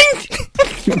mind?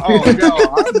 Oh no,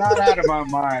 I'm not out of my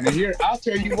mind. And here, I'll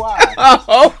tell you why.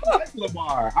 Oh. I like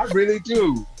Lamar. I really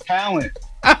do. Talent.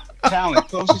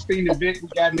 Closest thing to Vic we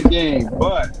got in the game.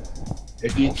 But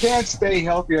if you can't stay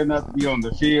healthy enough to be on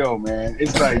the field, man,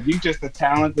 it's like you just a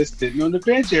talent that's sitting on the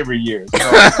bench every year. So,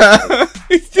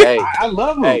 hey, I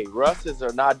love him. Hey, Russes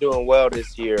are not doing well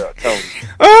this year, Tony.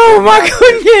 Oh my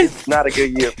goodness! It's not a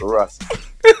good year for Russ.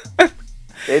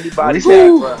 Anybody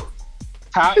tag Russ.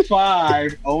 top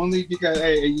 5 only because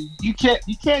hey, you can't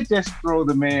just throw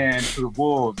the man to the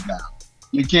wolves now.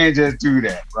 You can't just do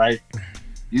that, right?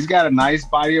 He's got a nice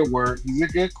body of work. He's a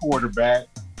good quarterback.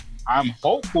 I'm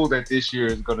hopeful that this year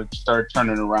is going to start to turn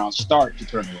around.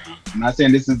 I'm not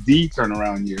saying this is the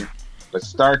turnaround year, but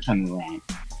start turning around.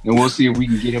 And we'll see if we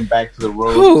can get him back to the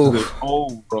road to the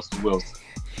old Russell Wilson.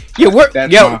 Yeah,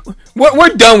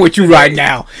 we're done with you right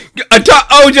now.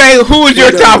 OJ, who is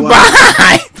your top 5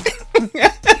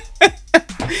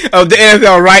 of the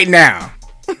NFL right now?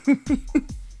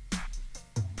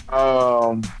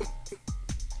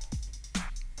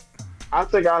 I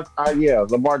think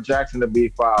Lamar Jackson to be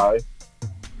 5.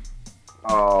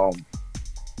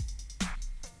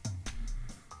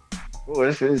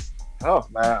 This is tough,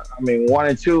 man. I mean, 1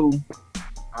 and 2,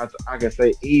 I can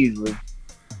say easily.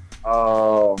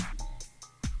 4,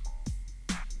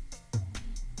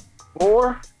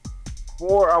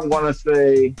 I'm gonna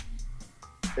say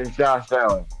is Josh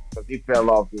Allen because he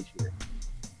fell off this year.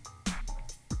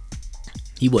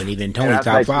 He wasn't even Tony's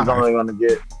top 5. He's only gonna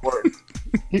get worse.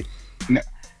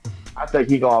 I think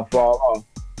he's gonna fall off.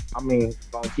 I mean,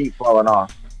 gonna keep falling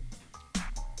off.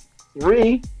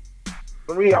 3,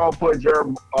 I'm gonna put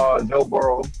Joe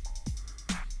Burrow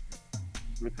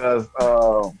because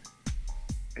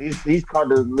he's caught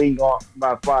the league on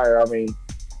by fire. I mean,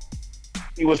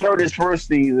 he was hurt his first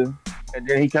season, and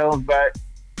then he comes back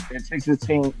and takes his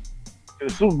team to the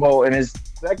Super Bowl in his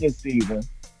second season,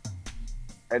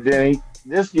 and then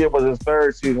this year was his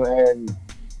third season, and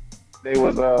they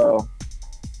was a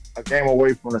game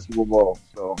away from the Super Bowl.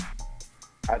 So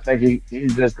I think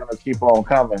he's just gonna keep on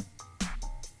coming.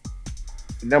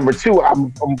 Number 2,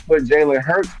 I'm gonna put Jalen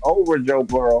Hurts over Joe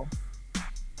Burrow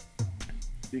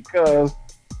because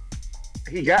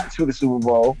he got to the Super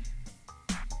Bowl,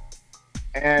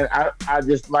 and I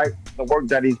just like the work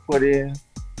that he's put in.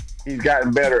 He's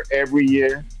gotten better every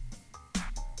year,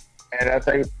 and I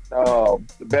think the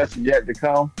best is yet to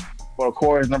come. But of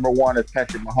course, number 1 is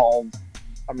Patrick Mahomes.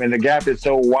 I mean, the gap is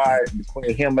so wide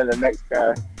between him and the next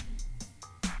guy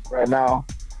right now.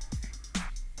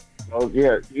 So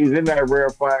yeah, he's in that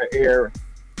rarefied air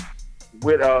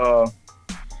with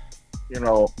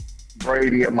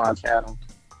Brady and Montana.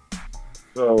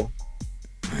 So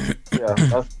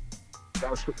yeah,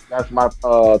 that's my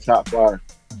top 5. All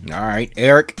right,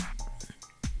 Eric.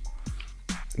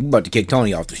 We about to kick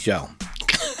Tony off the show.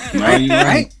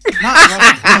 Right?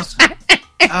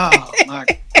 Oh my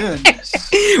goodness.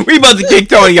 We about to kick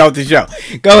Tony off the show.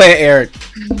 Go ahead, Eric.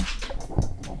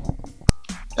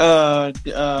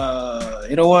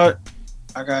 You know what?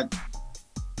 I got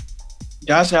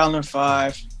Josh Allen at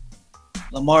 5,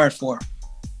 Lamar at 4.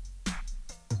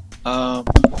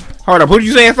 Hold up, who did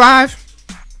you say at 5?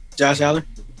 Josh Allen.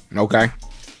 Okay.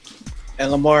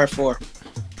 And Lamar at 4.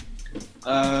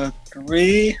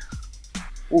 3.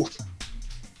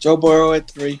 Joe Burrow at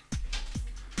 3.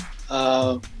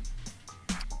 And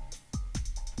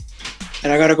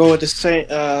I gotta go with the same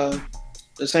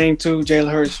two,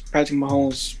 Jalen Hurts, Patrick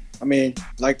Mahomes. I mean,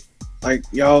 like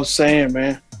y'all saying,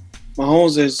 man,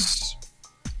 Mahomes is.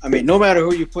 I mean, no matter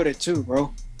who you put it to,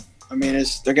 bro. I mean,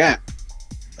 it's the gap.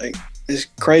 Like, it's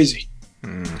crazy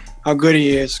how good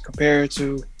he is compared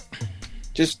to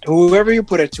just whoever you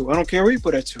put it to. I don't care who you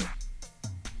put it to.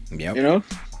 Yep. You know?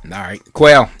 All right.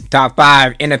 Quail, top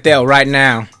 5 NFL right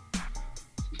now.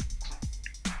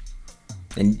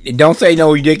 And don't say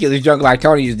no ridiculous junk like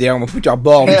Tony is there. I'm going to put y'all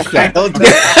ball on the strap.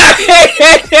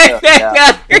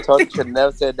 Tony should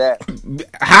never said that.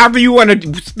 However you want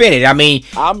to spin it. I mean,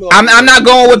 I'm not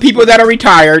going with people that are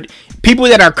retired. People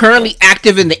that are currently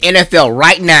active in the NFL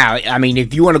right now. I mean,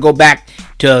 if you want to go back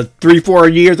to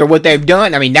 3-4 years or what they've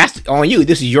done, I mean, that's on you.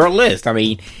 This is your list. I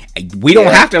mean, we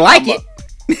don't have to like it.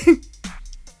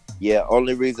 Yeah,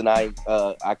 only reason I'm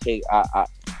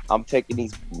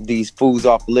taking these fools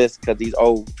off the list because these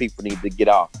old people need to get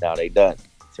off. Now they done.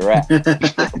 It's a wrap.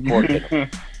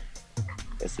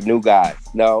 It's the new guys.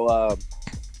 No,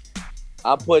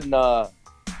 I'm putting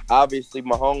obviously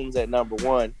Mahomes at number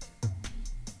 1.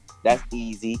 That's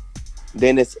easy.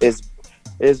 Then it's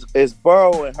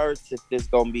Burrow and Hurts if this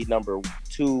gonna be number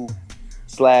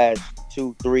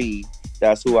 2/2-3.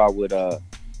 That's who I would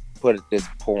put at this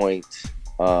point.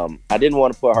 I didn't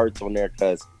want to put Hurts on there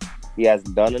because he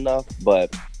hasn't done enough,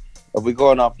 but if we're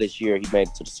going off this year, he made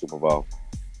it to the Super Bowl.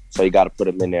 So you got to put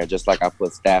him in there, just like I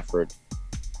put Stafford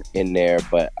in there.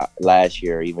 But last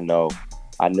year, even though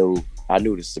I knew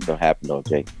this was going to happen,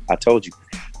 OJ. I told you.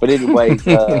 But anyways,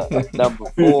 number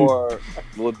 4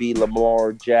 would be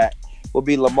Lamar Jackson.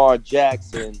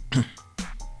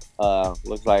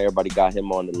 Looks like everybody got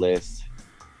him on the list.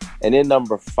 And then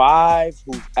number 5,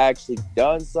 who's actually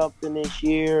done something this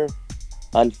year,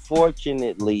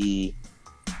 unfortunately,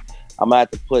 I'm gonna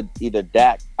have to put either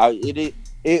Dak. I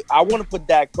want to put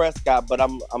Dak Prescott, but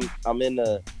I'm in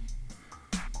a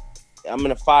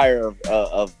fire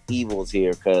of evils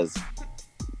here because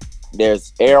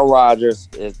there's Aaron Rodgers,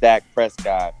 there's Dak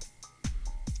Prescott,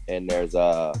 and there's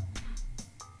what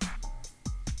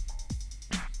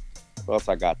else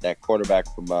I got? That quarterback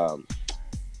from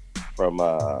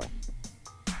the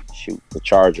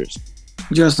Chargers.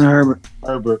 Justin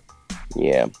Herbert.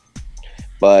 Yeah.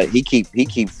 But he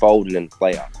keep folding in the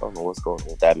playoffs. I don't know what's going on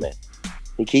with that man.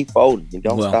 He keep folding. He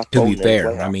don't stop to folding. be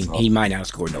fair, I mean, he might not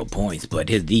score no points, but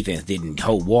his defense didn't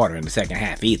hold water in the second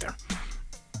half either.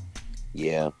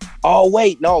 Yeah. Oh,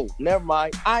 wait. No, never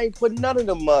mind. I ain't putting none of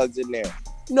the mugs in there.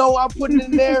 No, I'm putting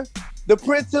in there the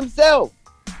Prince himself.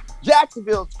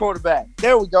 Jacksonville's quarterback.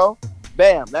 There we go.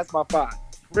 Bam. That's my 5.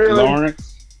 Really?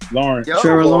 Lawrence. Yo,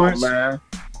 Trevor Lawrence? man.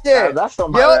 Yeah. That's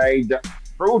somebody that ain't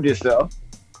proved yourself.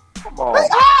 Come on. Hey,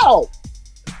 how?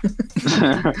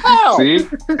 How? See,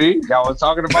 y'all was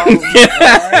talking about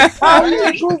How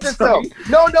did he prove himself?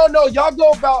 No. Y'all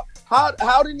go about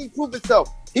how did he prove himself?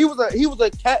 He was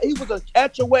a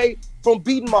catch away from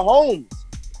beating Mahomes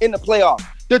in the playoffs.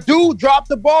 The dude dropped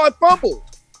the ball and fumbled.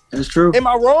 That's true. Am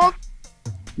I wrong?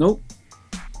 Nope.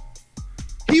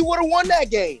 He would have won that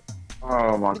game.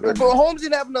 Oh my But goodness. Mahomes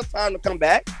didn't have enough time to come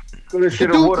back. Coulda, The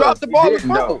shoulda, dude woulda. dropped the ball He and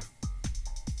didn't, fumbled. though.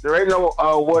 There ain't no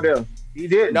what else. He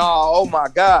didn't. No, oh my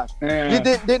gosh. Yeah.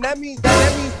 Then that means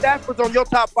Stafford's on your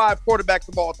top 5 quarterbacks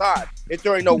of all time. If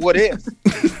there ain't no what if.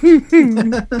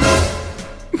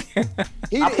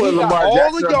 He I put got Lamar all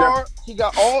Jackson the up there. yards.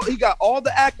 He got all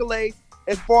the accolades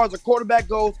as far as a quarterback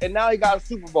goes, and now he got a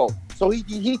Super Bowl. So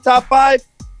he top 5.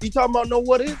 You talking about no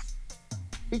what ifs?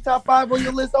 He top 5 on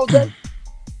your list, OJ?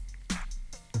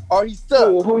 Or he stuck?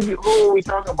 Who are we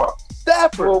talking about?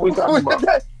 Stafford. Who are we talking about?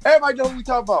 Everybody knows who we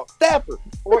talking about. Stafford.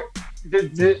 What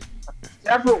did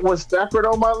Stafford was Stafford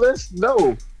on my list?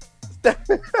 No.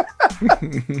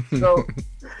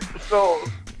 So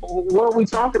what are we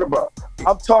talking about?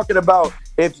 I'm talking about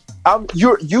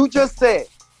you just said,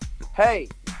 hey,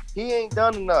 he ain't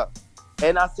done enough.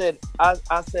 And I said,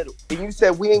 and you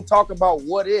said we ain't talking about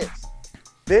what ifs.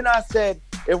 Then I said,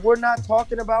 if we're not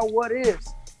talking about what ifs,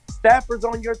 Stafford's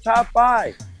on your top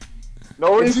 5.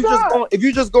 No, If he's you not. if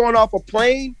you're just going off a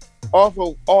plane, off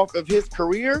of his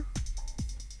career,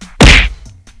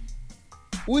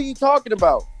 what are you talking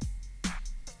about?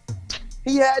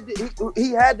 He had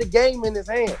the game in his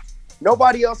hands.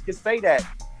 Nobody else can say that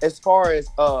as far as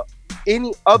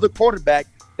any other quarterback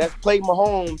that's played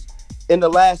Mahomes in the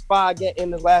last 5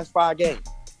 games.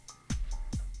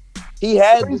 He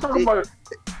had What are you talking about?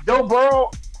 Joe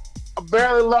Burrow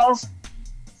barely lost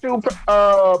to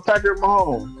Patrick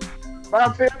Mahomes by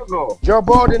a field goal. Joe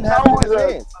Burrow didn't have it in his How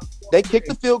is hands. They kicked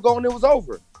the field goal and it was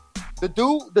over. The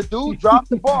dude dropped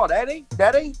the ball. That ain't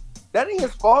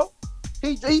his fault.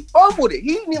 He fumbled it.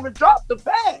 He didn't even drop the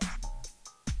pass.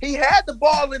 He had the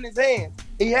ball in his hands.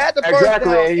 He had the first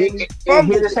Exactly. down. And And he he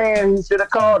fumbled hit his it. hand. He should have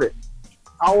called it.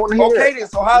 I don't want to hear Okay, it. then.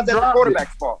 So how's He that the dropped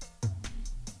quarterback's fault?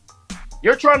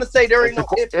 You're trying to say there ain't no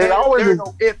ifs,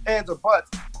 ands, or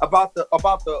buts about the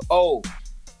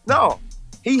no.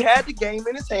 He had the game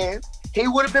in his hands. He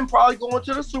would have been probably going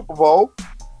to the Super Bowl.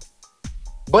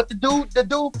 But the dude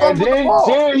And fumbled the ball.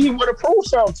 then he would have proved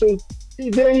something too.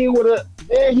 Then he would have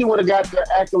got the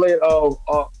accolade of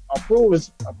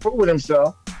proving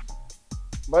himself.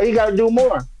 But he got to do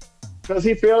more because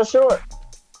he fell short.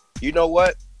 You know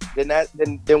what? Then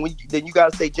you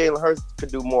gotta say Jalen Hurts could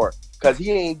do more because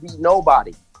he ain't beat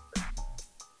nobody.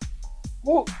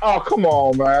 Oh, come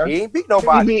on, man. He ain't beat He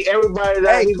nobody. beat everybody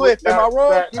that Hey, Cliff, am I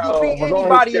wrong? Did he beat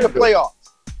anybody in the playoffs?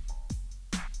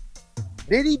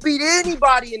 Did he beat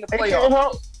anybody in the He can't playoffs?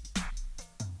 help.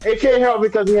 He can't help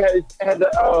because he had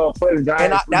to play the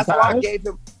Giants. And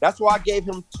that's why I gave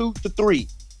him 2 to 3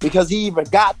 because he even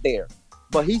got there.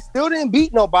 But he still didn't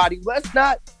beat nobody. Let's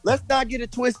not get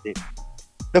it twisted.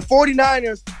 The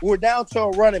 49ers were down to a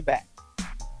running back.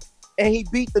 And he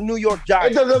beat the New York It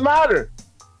Giants. doesn't matter.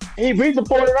 He beat the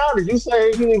 49ers. You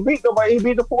say he didn't beat nobody. He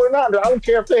beat the 49ers. I don't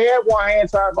care if they had one hand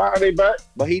tied behind their back.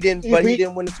 But he didn't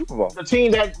win the Super Bowl. The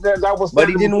team that was. But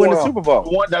he didn't win the Super Bowl.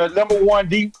 The number one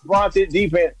vaunted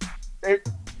defense.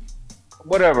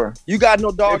 Whatever. You got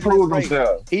no They dog in his proved race.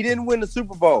 themselves. He didn't win the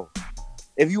Super Bowl.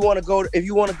 If you want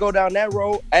to go down that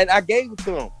road, and I gave it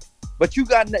to him, but you're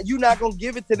not gonna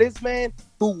give it to this man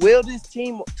who willed his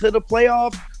team to the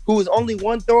playoffs, who is only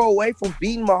one throw away from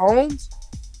beating Mahomes.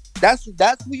 That's who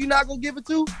you're not gonna give it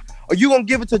to, or you gonna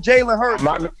give it to Jalen Hurts,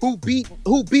 who beat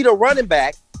a running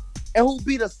back and who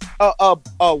beat a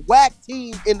whack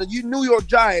team in the New York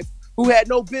Giants who had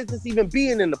no business even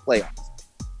being in the playoffs.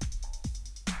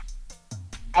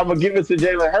 I'm gonna give it to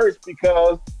Jalen Hurts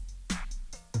because,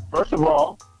 first of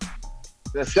all,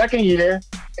 the second year,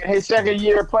 in his second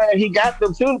year playing, he got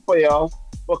them to the playoffs.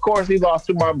 But of course, he lost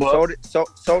to my Bucks. So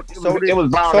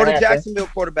did Jacksonville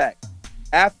quarterback.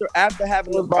 After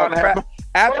having one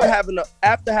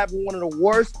of the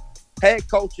worst head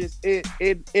coaches in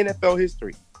NFL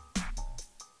history.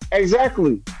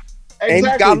 Exactly. And he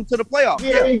got him to the playoffs.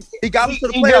 Yeah, he got him to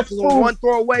the playoffs. He was one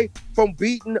throw away from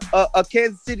beating a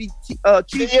Kansas City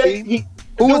Chiefs team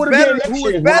who was better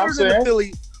than the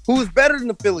Philly. Who was better than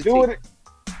the Philly team?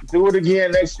 Do it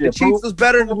again next year. The Chiefs was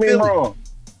better than the Philly.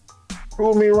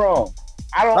 Prove me wrong.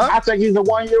 I think he's a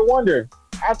 1 year wonder.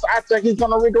 I think he's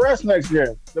going to regress next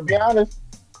year. To be honest.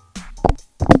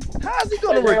 How's he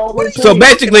going to regress? So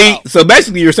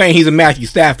basically, you're saying he's a Matthew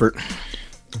Stafford.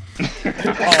 Because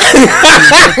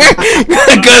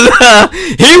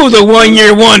he was a 1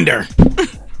 year wonder.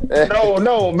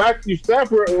 No, Matthew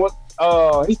Stafford was.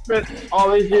 He spent all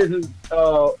these years in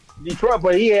Detroit,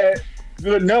 but he had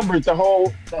good numbers the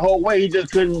whole way. He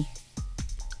just couldn't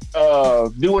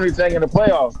do anything in the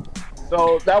playoffs.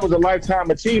 So that was a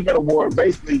lifetime achievement award,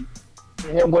 basically,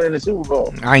 him winning the Super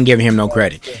Bowl. I ain't giving him no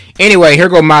credit. Anyway, here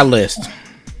go my list.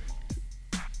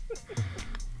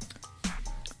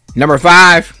 Number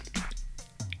 5.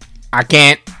 I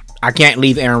can't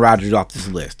leave Aaron Rodgers off this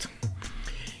list.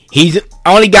 He's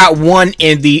only got one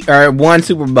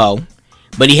Super Bowl,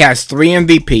 but he has 3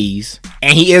 MVPs,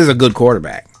 and he is a good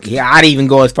quarterback. Yeah, I'd even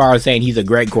go as far as saying he's a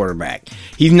great quarterback.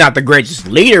 He's not the greatest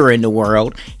leader in the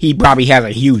world. He probably has a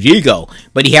huge ego,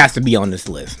 but he has to be on this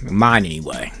list. Mine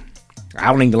anyway.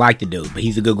 I don't even like the dude, but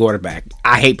he's a good quarterback.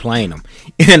 I hate playing him,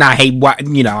 and I hate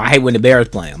when the Bears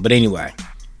play him. But anyway.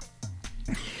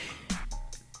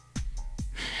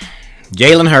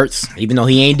 Jalen Hurts, even though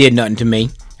he ain't did nothing to me.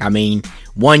 I mean,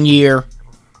 1 year,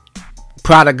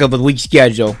 product of a weak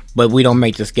schedule, but we don't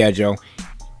make the schedule.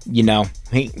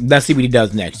 Let's see what he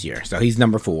does next year. So he's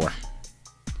number 4.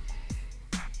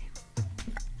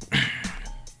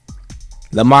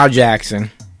 Lamar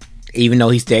Jackson, even though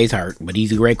he stays hurt, but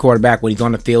he's a great quarterback. When he's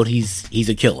on the field, he's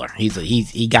a killer.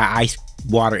 He got ice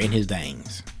water in his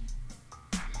veins.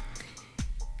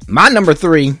 My number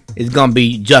 3 is gonna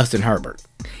be Justin Herbert.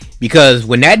 Because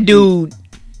when that dude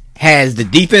has the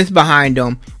defense behind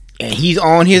him and he's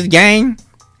on his game,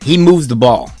 he moves the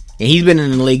ball. And he's been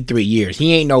in the league 3 years.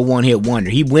 He ain't no one-hit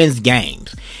wonder. He wins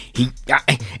games.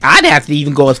 I'd have to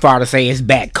even go as far to say it's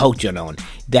bad coaching on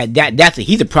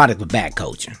he's a product of bad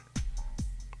coaching.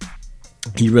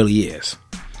 He really is.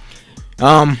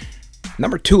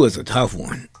 Number 2 is a tough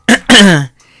one.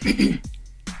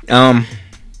 Damn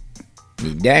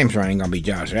sure ain't gonna be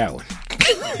Josh Allen.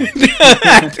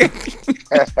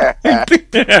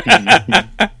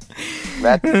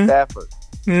 Matthew Stafford.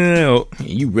 No,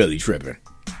 you really tripping.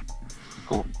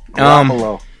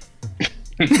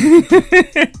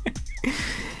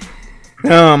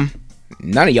 None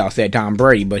of y'all said Tom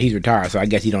Brady, but he's retired, so I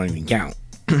guess he don't even count.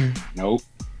 Nope.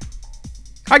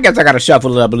 I guess I gotta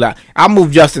shuffle it up a lot. I'll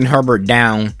move Justin Herbert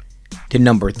down to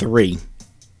number 3,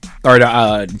 or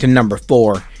to number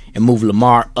 4, and move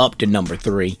Lamar up to number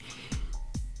 3.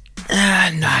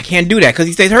 No, I can't do that because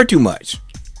he stays hurt too much.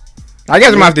 I guess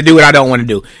I'm gonna have to do what I don't want to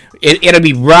do. It'll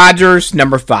be Rodgers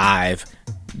number 5,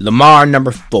 Lamar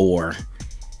number 4,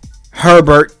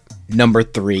 Herbert number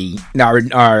 3,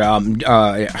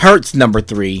 Hurts number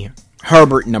 3,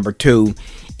 Herbert number 2,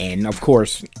 and of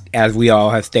course, as we all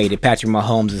have stated, Patrick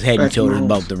Mahomes is head and shoulders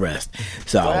above the rest.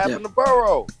 So what happened to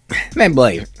Burrow? Man,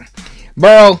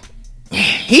 Burrow,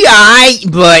 he alright,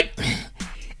 but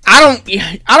I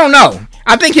don't know.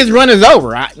 I think his run is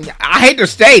over. I hate to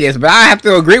say this, but I have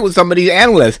to agree with some of these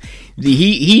analysts.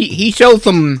 He showed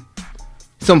some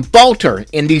falter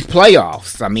in these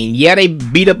playoffs. I mean, yeah, they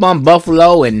beat up on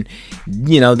Buffalo, and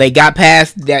they got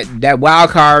past that wild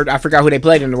card. I forgot who they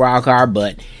played in the wild card,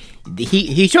 but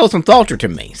he showed some falter to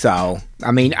me. So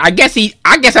I mean, I guess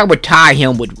I would tie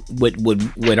him with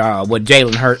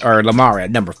Jalen Hurts or Lamar at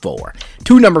number 4.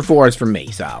 2 number 4s for me.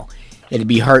 So it'd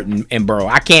be Hurt and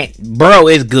Burrow. Burrow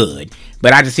is good,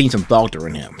 but I just seen some falter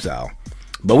in him. So,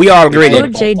 but we all agree that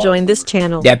OJ joined this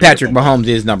channel. That Patrick Mahomes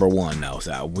is number 1 though.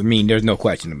 So I mean, there's no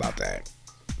question about that.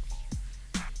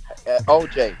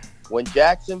 OJ, when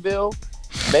Jacksonville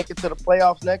make it to the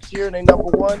playoffs next year and they number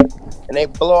 1 and they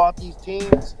blow out these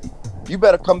teams, you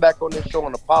better come back on this show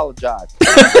and apologize.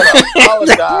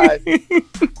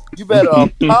 You better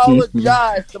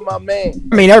apologize to my man.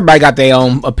 I mean, everybody got their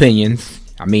own opinions.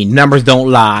 I mean, numbers don't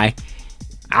lie.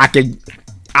 I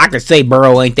I could say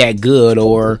Burrow ain't that good,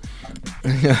 or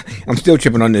I'm still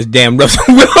tripping on this damn Russell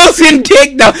Wilson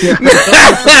dick though.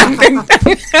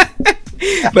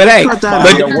 But hey,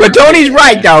 but Tony's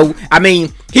right though. I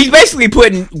mean, he's basically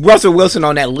putting Russell Wilson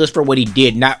on that list for what he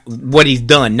did, not what he's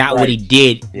done, not what he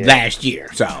did last year.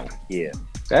 So Yeah,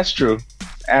 That's true.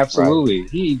 Absolutely.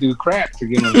 He didn't do crap to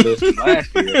get on the list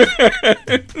last year.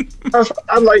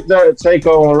 I like that take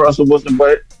on Russell Wilson,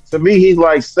 but to me, he's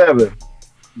like 7.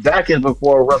 Dak is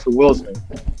before Russell Wilson.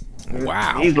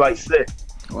 wow. He's like 6.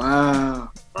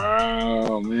 Wow.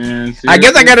 Oh man. I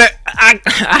guess I Seriously?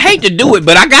 gotta. I hate to do it,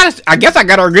 but I guess I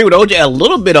gotta agree with OJ a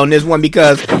little bit on this one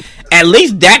because at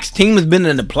least Dak's team has been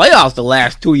in the playoffs the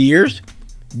last 2 years.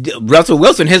 Russell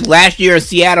Wilson, his last year in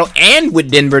Seattle and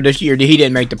with Denver this year, he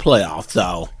didn't make the playoffs.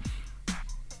 So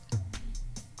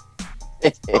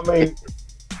I mean,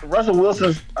 Russell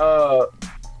Wilson's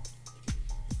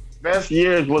best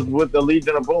years was with the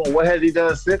Legion of Boom. What has he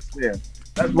done since then?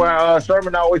 That's why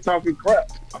Sherman always talking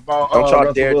crap about don't y'all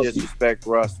Russell dare Wilson. disrespect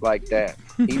Russ like that.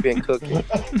 He been cooking.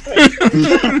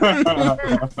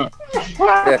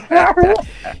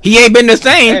 he ain't been the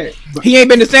same. Hey, He ain't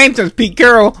been the same since Pete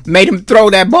Carroll made him throw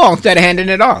that ball instead of handing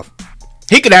it off.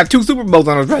 He could have 2 Super Bowls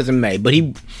on his resume, but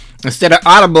he, instead of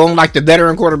audible like the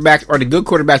veteran quarterbacks or the good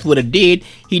quarterbacks would have did,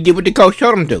 he did what the coach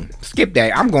told him to. Skip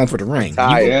that. I'm going for the ring.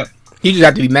 yeah. You just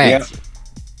have to be mad. Yeah.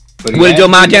 But What did Joe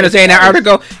Montana say in that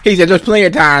article? He said there's plenty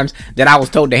of times that I was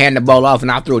told to hand the ball off and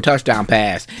I threw a touchdown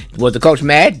pass. Was the coach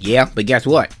mad? Yeah, but guess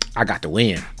what? I got the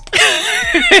win.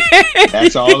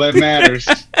 That's all that matters.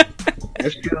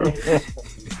 That's true.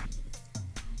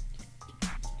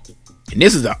 And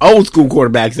this is an old school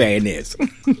quarterback saying this.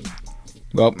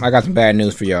 Well, I got some bad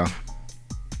news for y'all.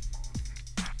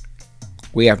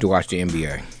 We have to watch the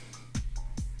NBA.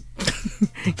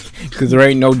 Because there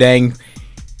ain't no dang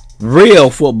real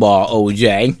football,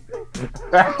 OJ.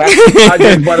 I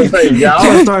just want to say, y'all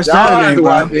Start have Saturday, to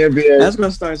watch bro. the NBA. That's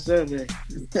gonna start Saturday.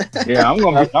 Yeah, I'm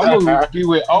gonna be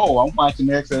with. Oh, I'm watching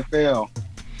the XFL.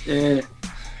 Yeah.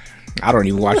 I don't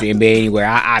even watch the NBA anywhere.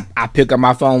 I pick up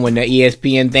my phone when the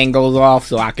ESPN thing goes off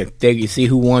so I can see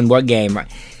who won what game.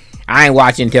 I ain't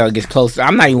watching until it gets close.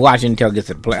 I'm not even watching until it gets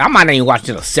to the play. I might not even watch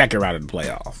until the second round of the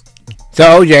playoffs. So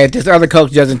OJ, if this other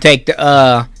coach doesn't take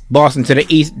the Boston to the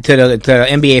East to the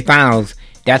NBA Finals,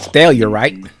 that's failure,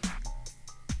 right?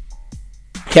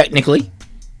 Technically.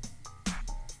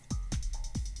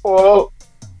 Well,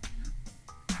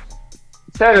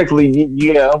 technically,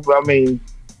 yeah. I mean,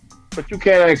 but you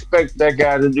can't expect that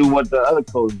guy to do what the other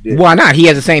coach did. Why not? He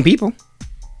has the same people.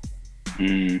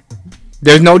 Mm.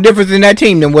 There's no difference in that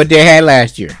team than what they had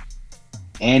last year.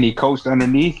 And he coached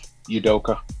underneath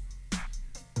Udoka.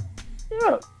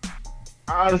 Yeah,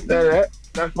 I understand that.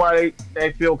 That's why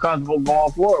they feel comfortable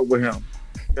going forward with him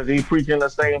because he's preaching the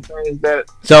same things that.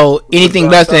 So anything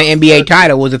less than an NBA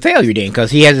title was a failure then, because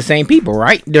he has the same people,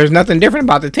 right? There's nothing different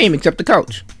about the team except the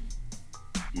coach.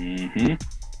 Mm-hmm.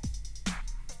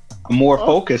 A more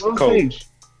focused we'll coach. see.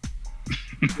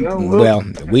 Yeah, Well,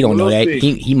 we don't know we'll that.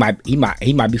 see. He might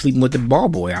be sleeping with the ball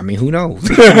boy. I mean, who knows?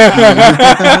 Jesus.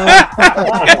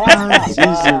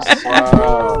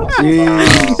 Wow. Jeez.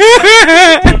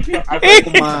 I think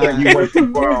you went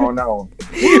too far on that one.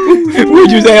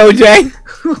 What'd you say, OJ?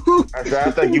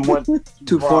 I think you went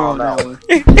Too far on that one.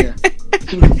 Yeah.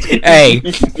 Hey,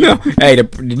 no, hey,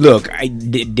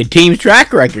 the team's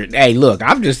track record. Hey, look,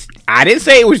 I didn't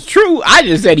say it was true. I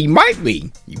just said he might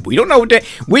be. We don't know what that.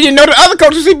 We didn't know the other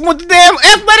coach was sleeping with the damn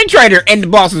athletic trainer and the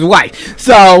boss's wife.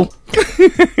 So,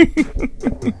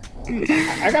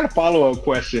 I got a follow-up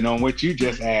question on what you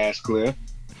just asked, Cliff.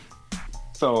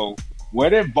 So,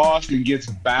 what if Boston gets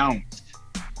bounced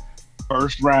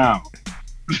first round?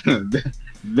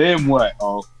 Then what?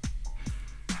 Oh,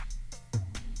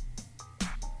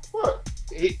 What?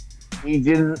 He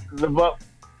didn't live up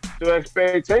to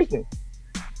expectations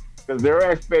because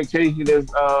their expectation is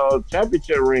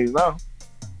championship rings now.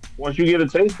 Once you get a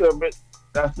taste of it,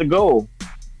 that's the goal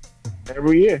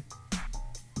every year.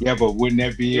 yeah, but wouldn't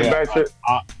that be Get back to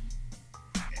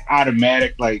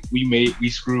automatic? Like we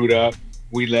screwed up.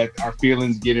 We let our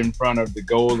feelings get in front of the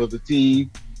goal of the team.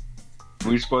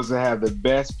 We're supposed to have the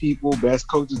best people, best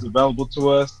coaches available to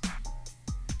us.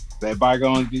 Let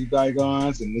bygones be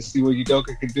bygones, and let's see what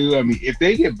Udoka can do. I mean, if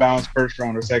they get bounced first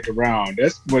round or second round,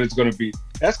 that's what it's going to be.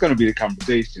 That's going to be the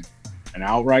conversation. An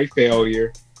outright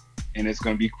failure, and it's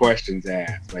going to be questions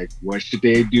asked. Like, what should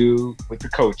they do with the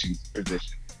coaching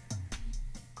position?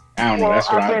 I don't know. Well,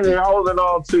 That's what I I think think. they're holding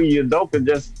on to Udoka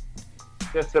just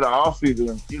to the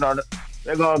offseason. You know,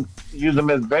 they're going to use him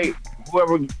as bait.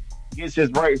 Whoever gets his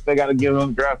rights, they got to give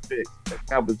him draft picks. That's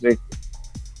compensation.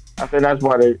 I think that's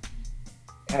why they.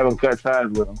 haven't cut ties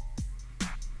with him.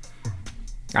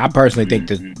 I personally think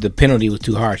the penalty was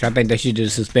too harsh. I think they should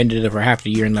just suspended it for half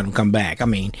the year and let him come back. I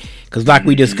mean, because like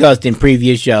we discussed in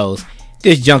previous shows,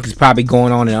 this junk is probably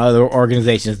going on in other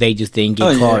organizations. They just didn't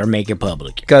get caught or make it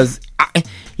public. Because,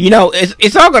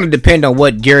 it's all going to depend on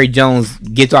what Jerry Jones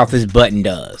gets off his butt and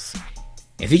does.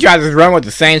 If he tries to run with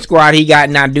the same squad he got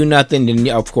and not do nothing, then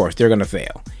of course they're going to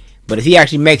fail. But if he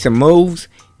actually makes some moves,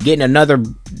 getting another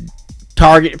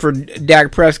target for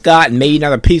Dak Prescott and maybe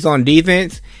another piece on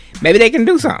defense, maybe they can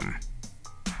do something.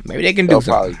 They'll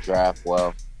probably draft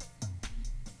well.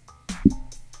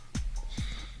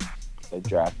 They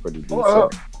draft pretty decent. Well,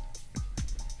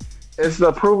 it's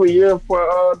a proven year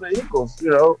for the Eagles. To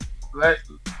show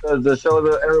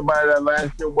that everybody that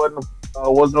last year wasn't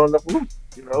on the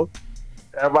fluke.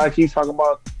 Everybody keeps talking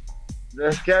about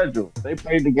their schedule. They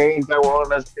played the games that were on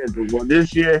their schedule. Well,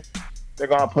 this year they're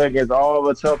gonna play against all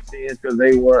the tough teams because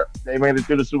they made it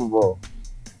to the Super Bowl,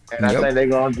 and I think they're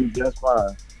gonna do just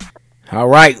fine. All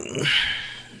right,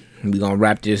 we're gonna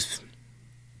wrap this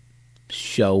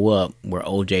show up where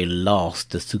OJ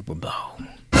lost the Super Bowl.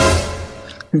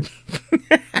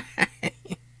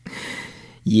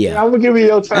 Yeah, I'm gonna give you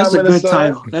your time. That's a good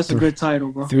title. That's a good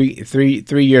title, bro. 3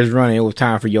 years running, it was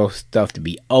time for your stuff to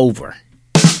be over.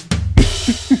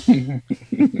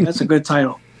 That's a good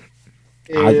title.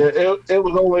 Yeah, it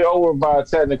was only over by a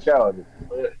technicality.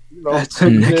 But,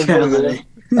 technicality.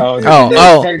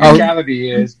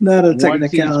 Technicality is not a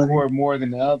technicality. One team scored more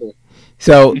than the other.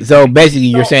 So basically,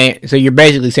 you're saying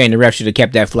the ref should have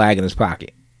kept that flag in his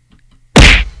pocket.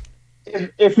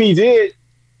 If he did,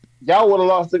 y'all would have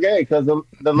lost the game because the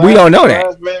we don't know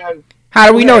that. How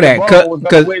do we know that?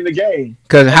 Because win the game.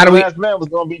 Because how do we? Last man was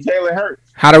going to be Jalen Hurts.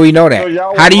 How do we know that?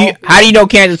 So how do you know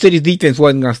Kansas City's defense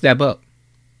wasn't going to step up?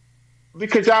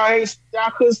 Because y'all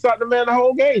couldn't stop the man the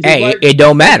whole game. Hey, it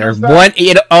don't matter.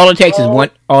 All it takes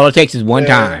is one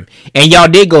time, and y'all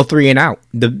did go 3 and out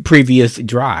the previous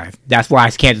drive. That's why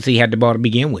Kansas City had the ball to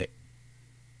begin with.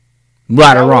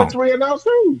 Right or wrong? 3 and out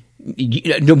too. We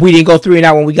didn't go 3 and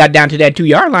out when we got down to that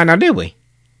 2-yard line, now did we?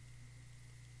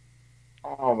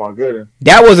 Oh my goodness!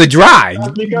 That was a drive.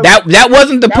 That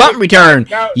wasn't the punt return.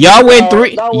 Y'all went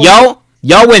 3.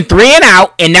 Y'all went 3 and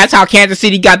out, and that's how Kansas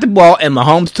City got the ball, and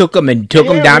Mahomes took them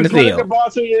down the field. The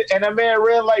ball to you, and that man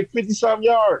ran like 50-some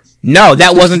yards. No,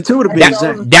 that wasn't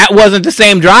that wasn't the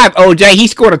same drive. OJ, he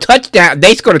scored a touchdown.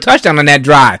 They scored a touchdown on that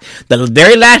drive. The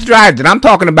very last drive that I'm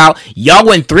talking about, y'all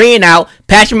went 3 and out.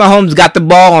 Patrick Mahomes got the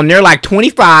ball on there like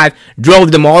 25,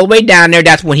 drove them all the way down there.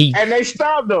 That's when he and they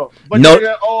stopped them. But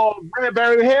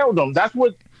Bradbury held them. That's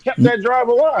what kept that drive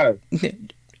alive.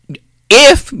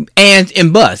 If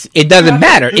and bust, it doesn't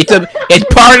matter. It's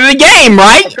part of the game,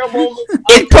 right?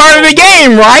 It's part of the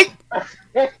game, right?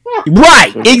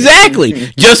 Right,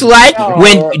 exactly. Just like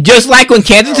when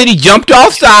Kansas City jumped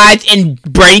off sides and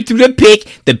Brady threw the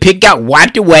pick got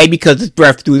wiped away because the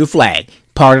ref threw the flag.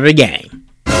 Part of the game.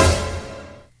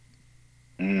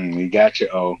 We got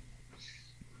you,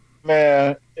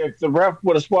 man. If the ref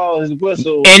would have swallowed his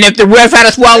whistle, and if the ref had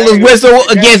swallowed his whistle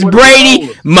against Brady,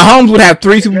 Mahomes would have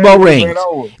 3 Super Bowl rings.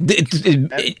 And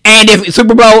if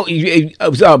Super Bowl,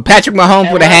 Patrick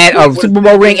Mahomes would have had a Super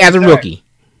Bowl ring as a rookie.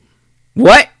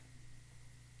 What?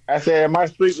 I said my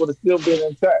streak would have still been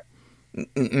intact.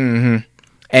 Mm-hmm.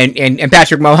 And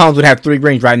Patrick Mahomes would have 3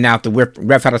 rings right now if the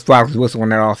ref had swallowed his whistle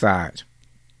on all sides.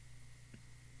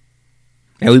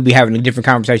 And we'd be having a different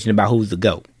conversation about who's the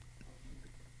GOAT.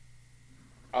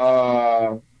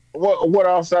 What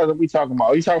offsides are we talking about?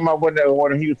 Are you talking about when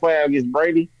he was playing against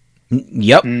Brady?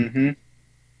 Yep. Mm-hmm.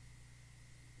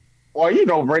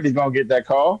 Well, Brady's gonna get that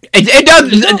call. It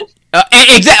does.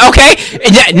 Exactly. Okay.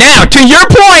 Now, to your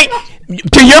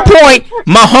point,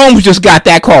 Mahomes just got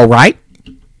that call, right?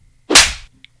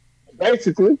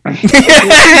 Basically.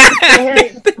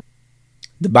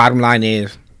 The bottom line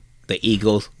is the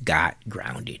Eagles got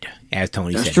grounded, as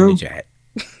Tony said in the chat.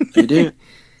 They did.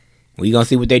 We gonna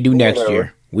see what they do next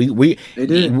year. They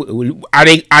did. Are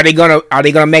they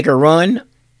gonna make a run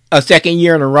a second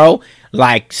year in a row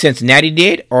like Cincinnati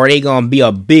did, or are they gonna be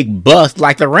a big bust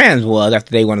like the Rams was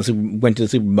after they went to the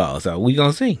Super Bowl? So we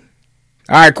gonna see.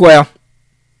 All right, Quell.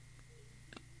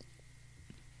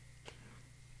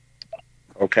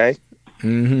 Okay.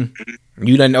 Mm-hmm.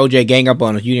 You letting OJ gang up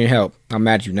on us. You didn't help. I'm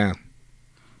mad at you now.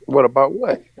 What about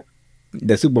what?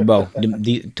 The Super Bowl.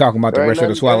 Talking about the rest of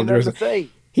the swallow jersey.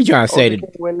 He trying to say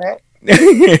that. Win that.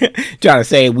 Trying to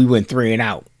say we went 3 and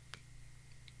out.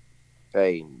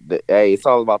 Hey, it's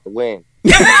all about the win.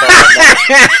 Yeah,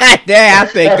 I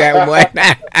think that one.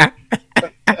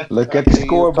 Look at the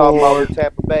scoreboard. Talking about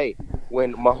Tampa Bay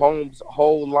when Mahomes'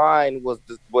 whole line was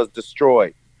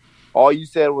destroyed. All you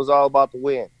said was all about the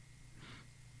win.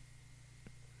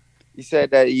 You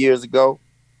said that years ago.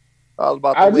 All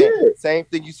about the win. did. Same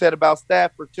thing you said about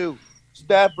Stafford, too.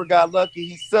 Stafford got lucky.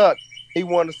 He sucked. He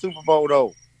won the Super Bowl,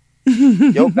 though.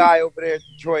 Your guy over there at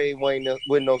Detroit ain't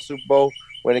win no Super Bowl.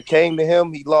 When it came to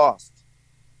him, he lost.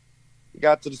 He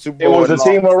got to the Super Bowl. It was a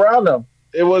team around him.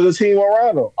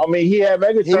 I mean, he had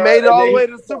Megatron. He made it all the way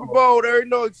to the Super Bowl. There ain't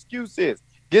no excuses.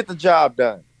 Get the job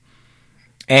done.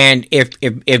 And if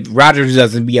Rodgers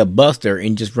doesn't be a buster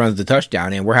and just runs the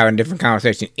touchdown, and we're having a different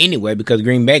conversation anyway because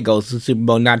Green Bay goes to the Super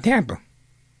Bowl, not Tampa.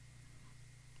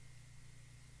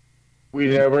 We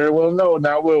never will know,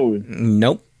 now will we?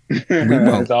 Nope. We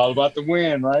won't. It's all about the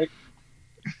win, right?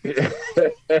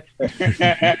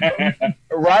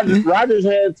 Rodgers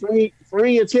had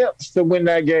three attempts to win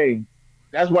that game.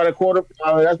 That's why the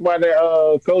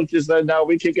coach just said, "No,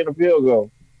 we kicking the field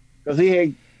goal," because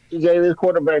he gave his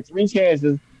quarterback 3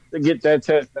 chances to get that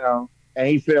touchdown, and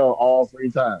he failed all 3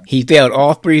 times. He failed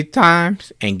all 3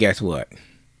 times, and guess what?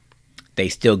 They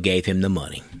still gave him the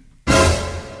money.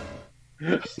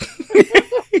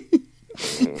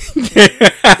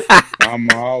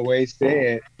 Mama always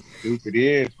said, "Stupid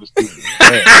is for stupid."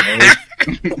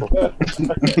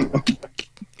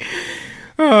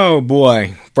 Oh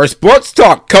boy! For Sports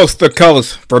Talk Coast to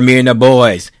Coast, for me and the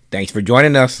boys. Thanks for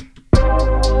joining us.